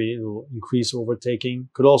up and maybe it will increase overtaking.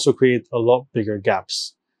 Could also create a lot bigger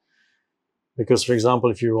gaps. Because, for example,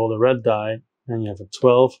 if you roll the red die and you have a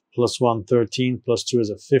 12, +1, 13, +2 is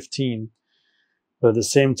a 15, but at the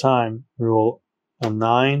same time, roll a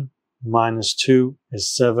 9, -2 is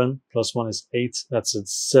 7, +1 is 8. That's a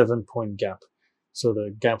 7-point gap. So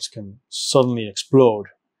the gaps can suddenly explode.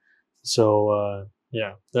 So,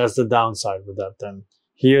 yeah, that's the downside with that then.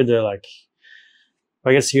 Here, they're like,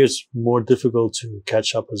 I guess here it's more difficult to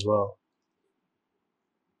catch up as well.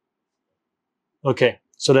 Okay,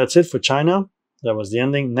 so that's it for China. That was the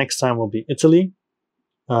ending. Next time will be Italy.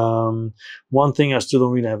 One thing I still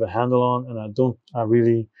don't really have a handle on, and I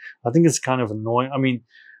think it's kind of annoying. I mean,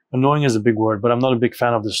 annoying is a big word, but I'm not a big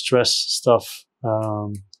fan of the stress stuff.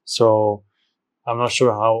 So I'm not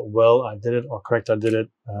sure how well I did it or correct I did it,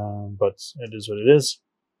 but it is what it is.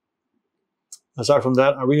 Aside from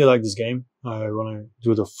that, I really like this game. I want to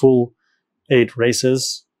do the full 8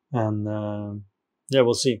 races, and yeah,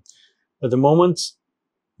 we'll see. At the moment,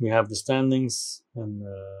 we have the standings, and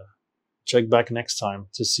check back next time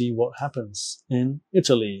to see what happens in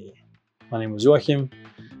Italy. My name was Joachim,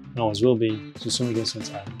 and always will be. See you soon again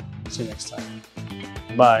sometime. See you next time.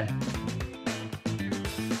 Bye.